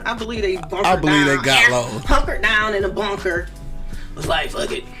in a. I believe they bunkered I believe down, they got low. hunkered down in a bunker. Was like,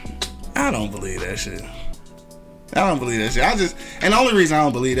 fuck it. I don't believe that shit. I don't believe that shit. And the only reason I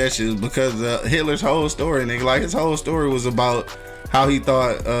don't believe that shit is because Hitler's whole story, nigga. Like, his whole story was about how he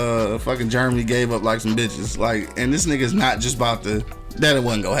thought fucking Germany gave up like some bitches. Like, and this nigga's not just about that it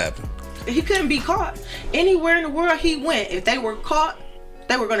wasn't gonna happen. He couldn't be caught. Anywhere in the world he went, if they were caught,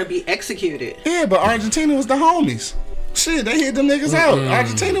 they were gonna be executed. Yeah, but Argentina was the homies. Shit, they hit them niggas out.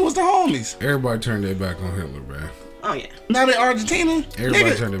 Argentina was the homies. Everybody turned their back on Hitler, man. Oh yeah. Not in Argentina.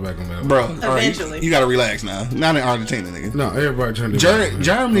 Everybody turned their back on Hitler. Bro, Eventually. you gotta relax now. Not in Argentina, nigga. No, everybody turned their back on Hitler.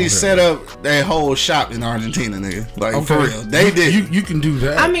 Germany set up their whole shop in Argentina, nigga. Like, Okay. for real. They did. You can do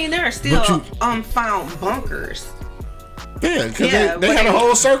that. I mean, there are still But found bunkers. Yeah, because Yeah, they had a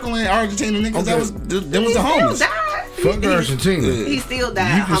whole circle in Argentina, niggas. Okay. Them was the homies. Still died. Fuck Argentina. He still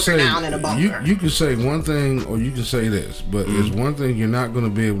died hunkered down in a bunker. You can say one thing or you can say this, but there's one thing you're not going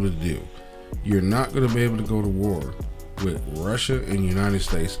to be able to do. You're not going to be able to go to war with Russia and United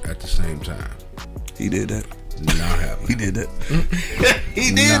States at the same time. He did that. Not happening. He did that.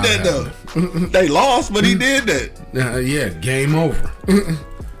 He did that though. They lost, but he did that. Yeah, game over.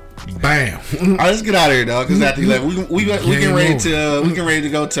 Bam. All right, let's get out of here, dog. Because after 11, we getting ready to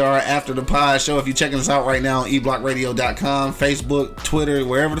go to our after the pod show. If you're checking us out right now on eblockradio.com, Facebook, Twitter,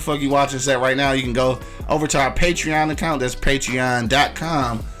 wherever the fuck you watching us at right now, you can go over to our Patreon account. That's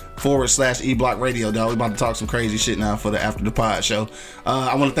patreon.com/eblockradio, dog. We about to talk some crazy shit now for the after the pod show.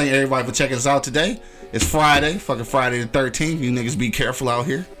 I want to thank everybody for checking us out today. It's Friday, fucking Friday the 13th. You niggas be careful out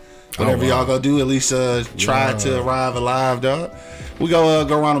here. Whatever y'all go do, at least try to arrive alive, dog. We go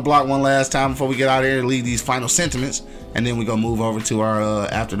around the block one last time before we get out of here and leave these final sentiments, and then we go move over to our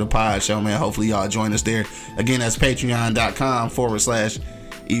after the pod show, man. Hopefully y'all join us there. Again, that's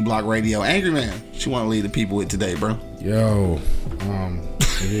patreon.com/eblockradio. Angry Man, what you want to leave the people with today, bro? Yo,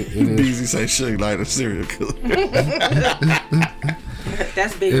 it is. Beezy say Suge like a serial killer.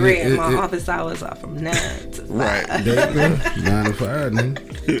 That's Big Red. My office hours are from 9 to 5. Right. There you go. 9 to 5, man.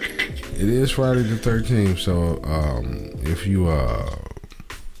 It is Friday the 13th, so if you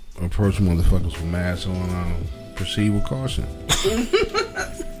approach motherfuckers with masks on, proceed with caution. You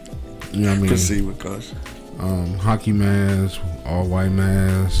know what I mean? Proceed with caution. Hockey masks, all white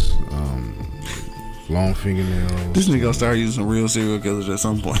masks, long fingernails. This nigga gonna start using some real serial killers at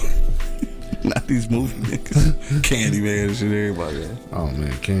some point. Not these movie niggas. Candyman and shit, everybody else. Oh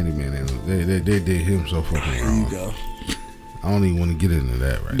man, Candyman, they did him so fucking There wrong. you go. I don't even want to get into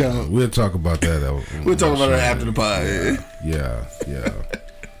that right now. We'll talk about that. We'll talk about it after the pod. Yeah.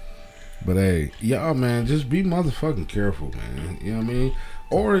 But hey, y'all, man, just be motherfucking careful, man. You know what I mean?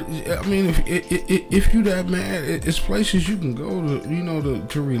 Or I mean, if you that mad, it's places you can go to, you know,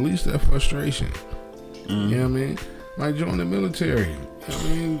 to release that frustration. You know what I mean? Like join the military. You know what I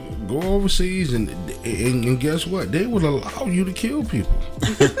mean, go overseas and guess what? They would allow you to kill people.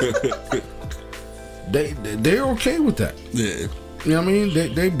 They're okay with that. Yeah. You know what I mean?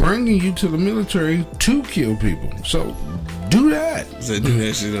 They bringing you to the military to kill people. So do that. So do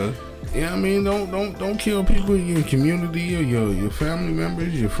that shit up. You know what I mean? Don't kill people in your community or your family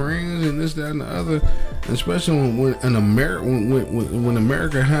members, your friends, and this, that, and the other. Especially when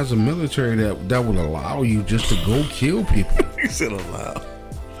America has a military that will allow you just to go kill people. You said allow.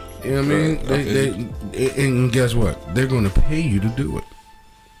 You know what I mean? Okay. They and guess what? They're going to pay you to do it.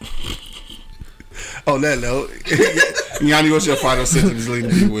 On that note, Yanni, what's your final sentence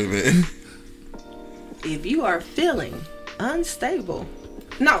leading me with, man? If you are feeling unstable,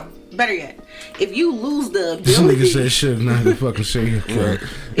 no, better yet, if you lose the This nigga ability, said shit, not the fucking serial killer.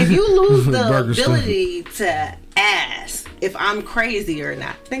 if you lose the Burger Stone. ability to ask if I'm crazy or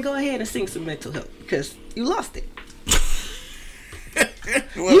not, then go ahead and seek some mental help because you lost it.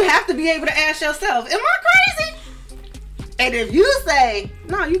 You have to be able to ask yourself, am I crazy? And if you say,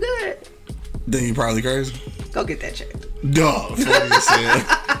 no, you good, Then you probably crazy. go get that checked. Dog. That's what he said.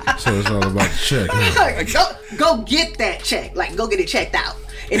 So it's all about the check. Huh? Go get that check. Like, go get it checked out.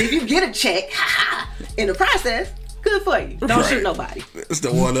 And if you get a check, in the process, good for you. Don't shoot nobody. It's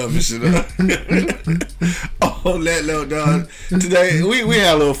the one up and shit. On that note, dog. Today we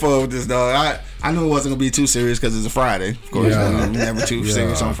had a little fun with this, dog. I knew it wasn't gonna be too serious because it's a Friday. Of course, never too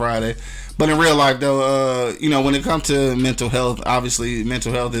serious on Friday. But in real life, though, you know, when it comes to mental health, obviously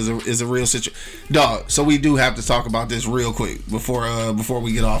mental health is a real situation, dog. So we do have to talk about this real quick before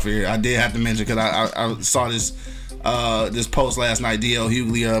we get off here. I did have to mention because I saw this post last night. DL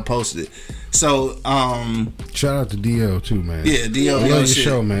Hughley posted it. So Shout out to DL too, man. yeah, DL Love your shit.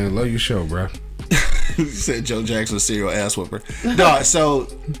 show, man. Love your show, bro. You said Joe Jackson, a serial ass whooper. Dog, so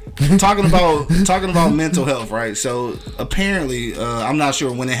talking about mental health, right? So apparently, I'm not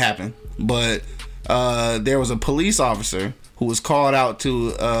sure when it happened, but there was a police officer who was called out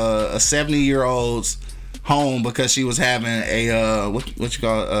to a 70-year-old's home because she was having a what you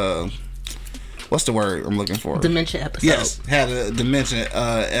call what's the word I'm looking for? Dementia episode. Yes, had a dementia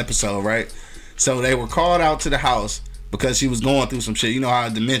episode, right? So they were called out to the house because she was going through some shit. You know how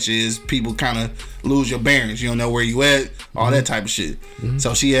dementia is. People kind of lose your bearings. You don't know where you at. All that type of shit.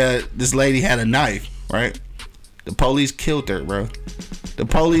 So this lady had a knife, right? The police killed her, bro. The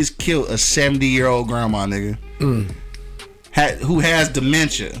police killed a 70-year-old grandma, nigga. Who has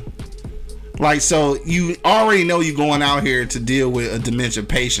dementia. Like, so you already know you're going out here to deal with a dementia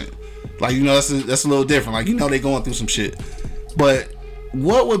patient. Like, you know, that's a little different. Like, you know they going through some shit. But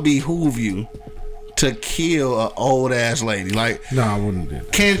what would behoove you to kill an old ass lady? Like, No, I wouldn't do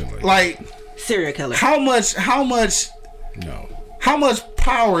that. Serial killer. How much No. how much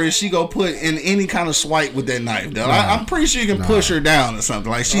power is she gonna put in any kind of swipe with that knife, though? I'm pretty sure you can push her down or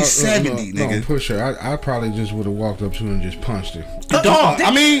something. Like, she's 70, nigga. Don't push her. I probably just would have walked up to her and just punched her. Dog, I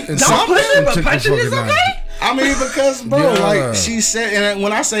mean, Don't something. push her, but Took the punching is fucking okay. knife. I mean, because bro, Yeah. like she said, and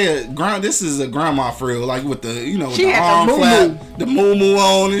when I say this is a grandma for real, like with the, you know, with She the had the arm moo-moo. flap, the moo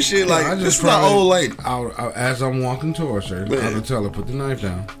on and shit. Like, I this is the probably- old lady. As I'm walking towards her, Yeah. I would tell her, put the knife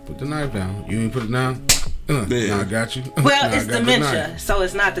down. Put the knife down. You ain't put it down? Yeah. Now I got you. Well, Now I it's got the dementia, knife. so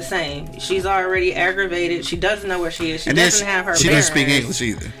it's not the same. She's already aggravated. She doesn't know where she is. She And then doesn't have her she didn't speak bearings. English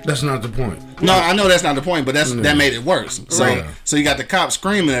either. That's not the point. No, I know that's not the point, but that made it worse. So, Right. so you got the cop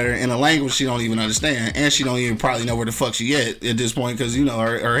screaming at her in a language she don't even understand, and she don't even probably know where the fuck she at this point because you know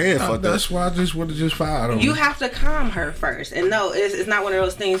her head fucked up. That's why I just would have just fired on You her. have to calm her first. And no, it's not one of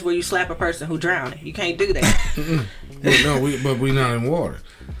those things where you slap a person who drowning. You can't do that. But we not in water.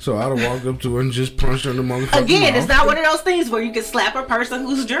 So I'd have walked up to her and just punched her in the motherfucker. Again, it's not one of those things where you can slap a person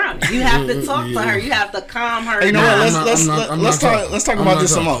who's drowning. You have to talk to her. You have to calm her You know down. what? I'm Let's not talk talking. about I'm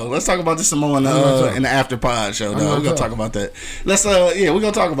this not some talking. more. Let's talk about this some more in not talking. the after pod show. I'm Though. not We're gonna talk talking. about that. Let's we're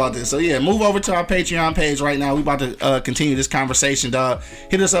gonna talk about this. So yeah, move over to our Patreon page right now. We about to continue this conversation, dog.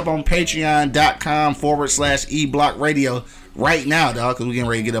 Hit us up on patreon.com/eblockradio right now, dog, because we getting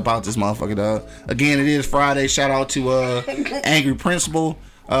ready to get up out this motherfucker, dog. Again, it is Friday. Shout out to Angry Principal.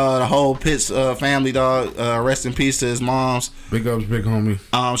 The whole Pitts family, dog. Rest in peace to his moms. Big ups, big homie.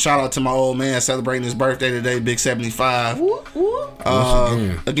 Shout out to my old man celebrating his birthday today, big 75.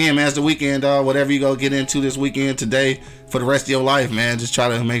 Again, man, it's the weekend, dog. Whatever you go get into this weekend today for the rest of your life, man, just try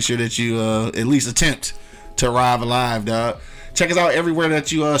to make sure that you at least attempt to arrive alive, dog. Check us out everywhere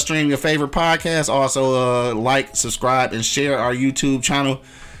that you stream your favorite podcast. Also, like, subscribe, and share our YouTube channel.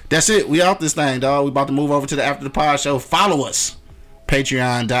 That's it. We out this thing, dog. We about to move over to the After the Pod show. Follow us.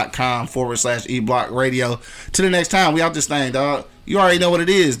 Patreon.com/eBlock Radio. Till the next time, we out this thing, dog. You already know what it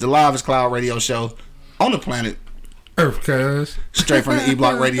is. The Livest Cloud Radio Show on the planet Earth, cuz. Straight from the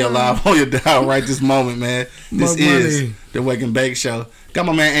eBlock Radio Live on your dial right this moment, man. This is the Wake and Bake Show. Got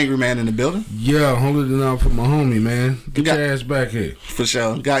my man Angry Man in the building. Yeah, holding it down for my homie, man. Get your ass back here. For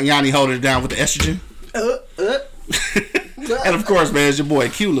sure. Got Yanni holding it down with the estrogen. And of course, man, it's your boy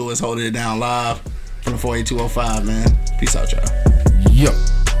Q Lewis holding it down live from the 48205, man. Peace out, y'all. Yo.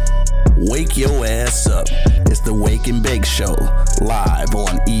 Wake your ass up. It's the Wake and Bake Show, live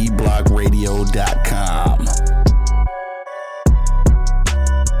on eblockradio.com.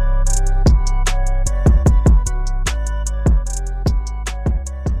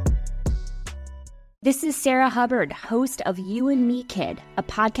 This is Sarah Hubbard, host of You and Me Kid, a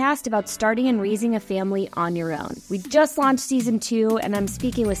podcast about starting and raising a family on your own. We just launched season 2, and I'm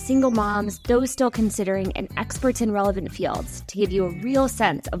speaking with single moms, those still considering, and experts in relevant fields to give you a real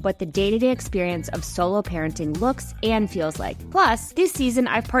sense of what the day-to-day experience of solo parenting looks and feels like. Plus, this season,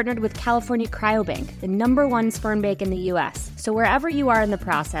 I've partnered with California Cryobank, the #1 sperm bank in the U.S. So wherever you are in the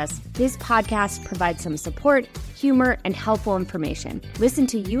process, this podcast provides some support, humor, and helpful information. Listen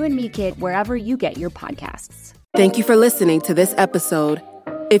to You and Me Kid wherever you get your podcasts. Thank you for listening to this episode.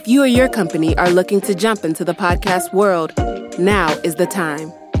 If you or your company are looking to jump into the podcast world, now is the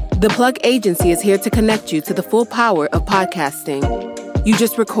time. The Plug Agency is here to connect you to the full power of podcasting. You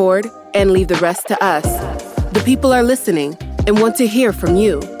just record and leave the rest to us. The people are listening and want to hear from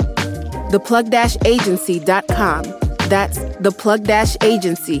you. theplug-agency.com. That's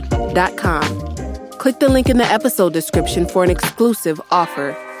theplug-agency.com. Click the link in the episode description for an exclusive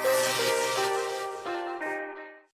offer.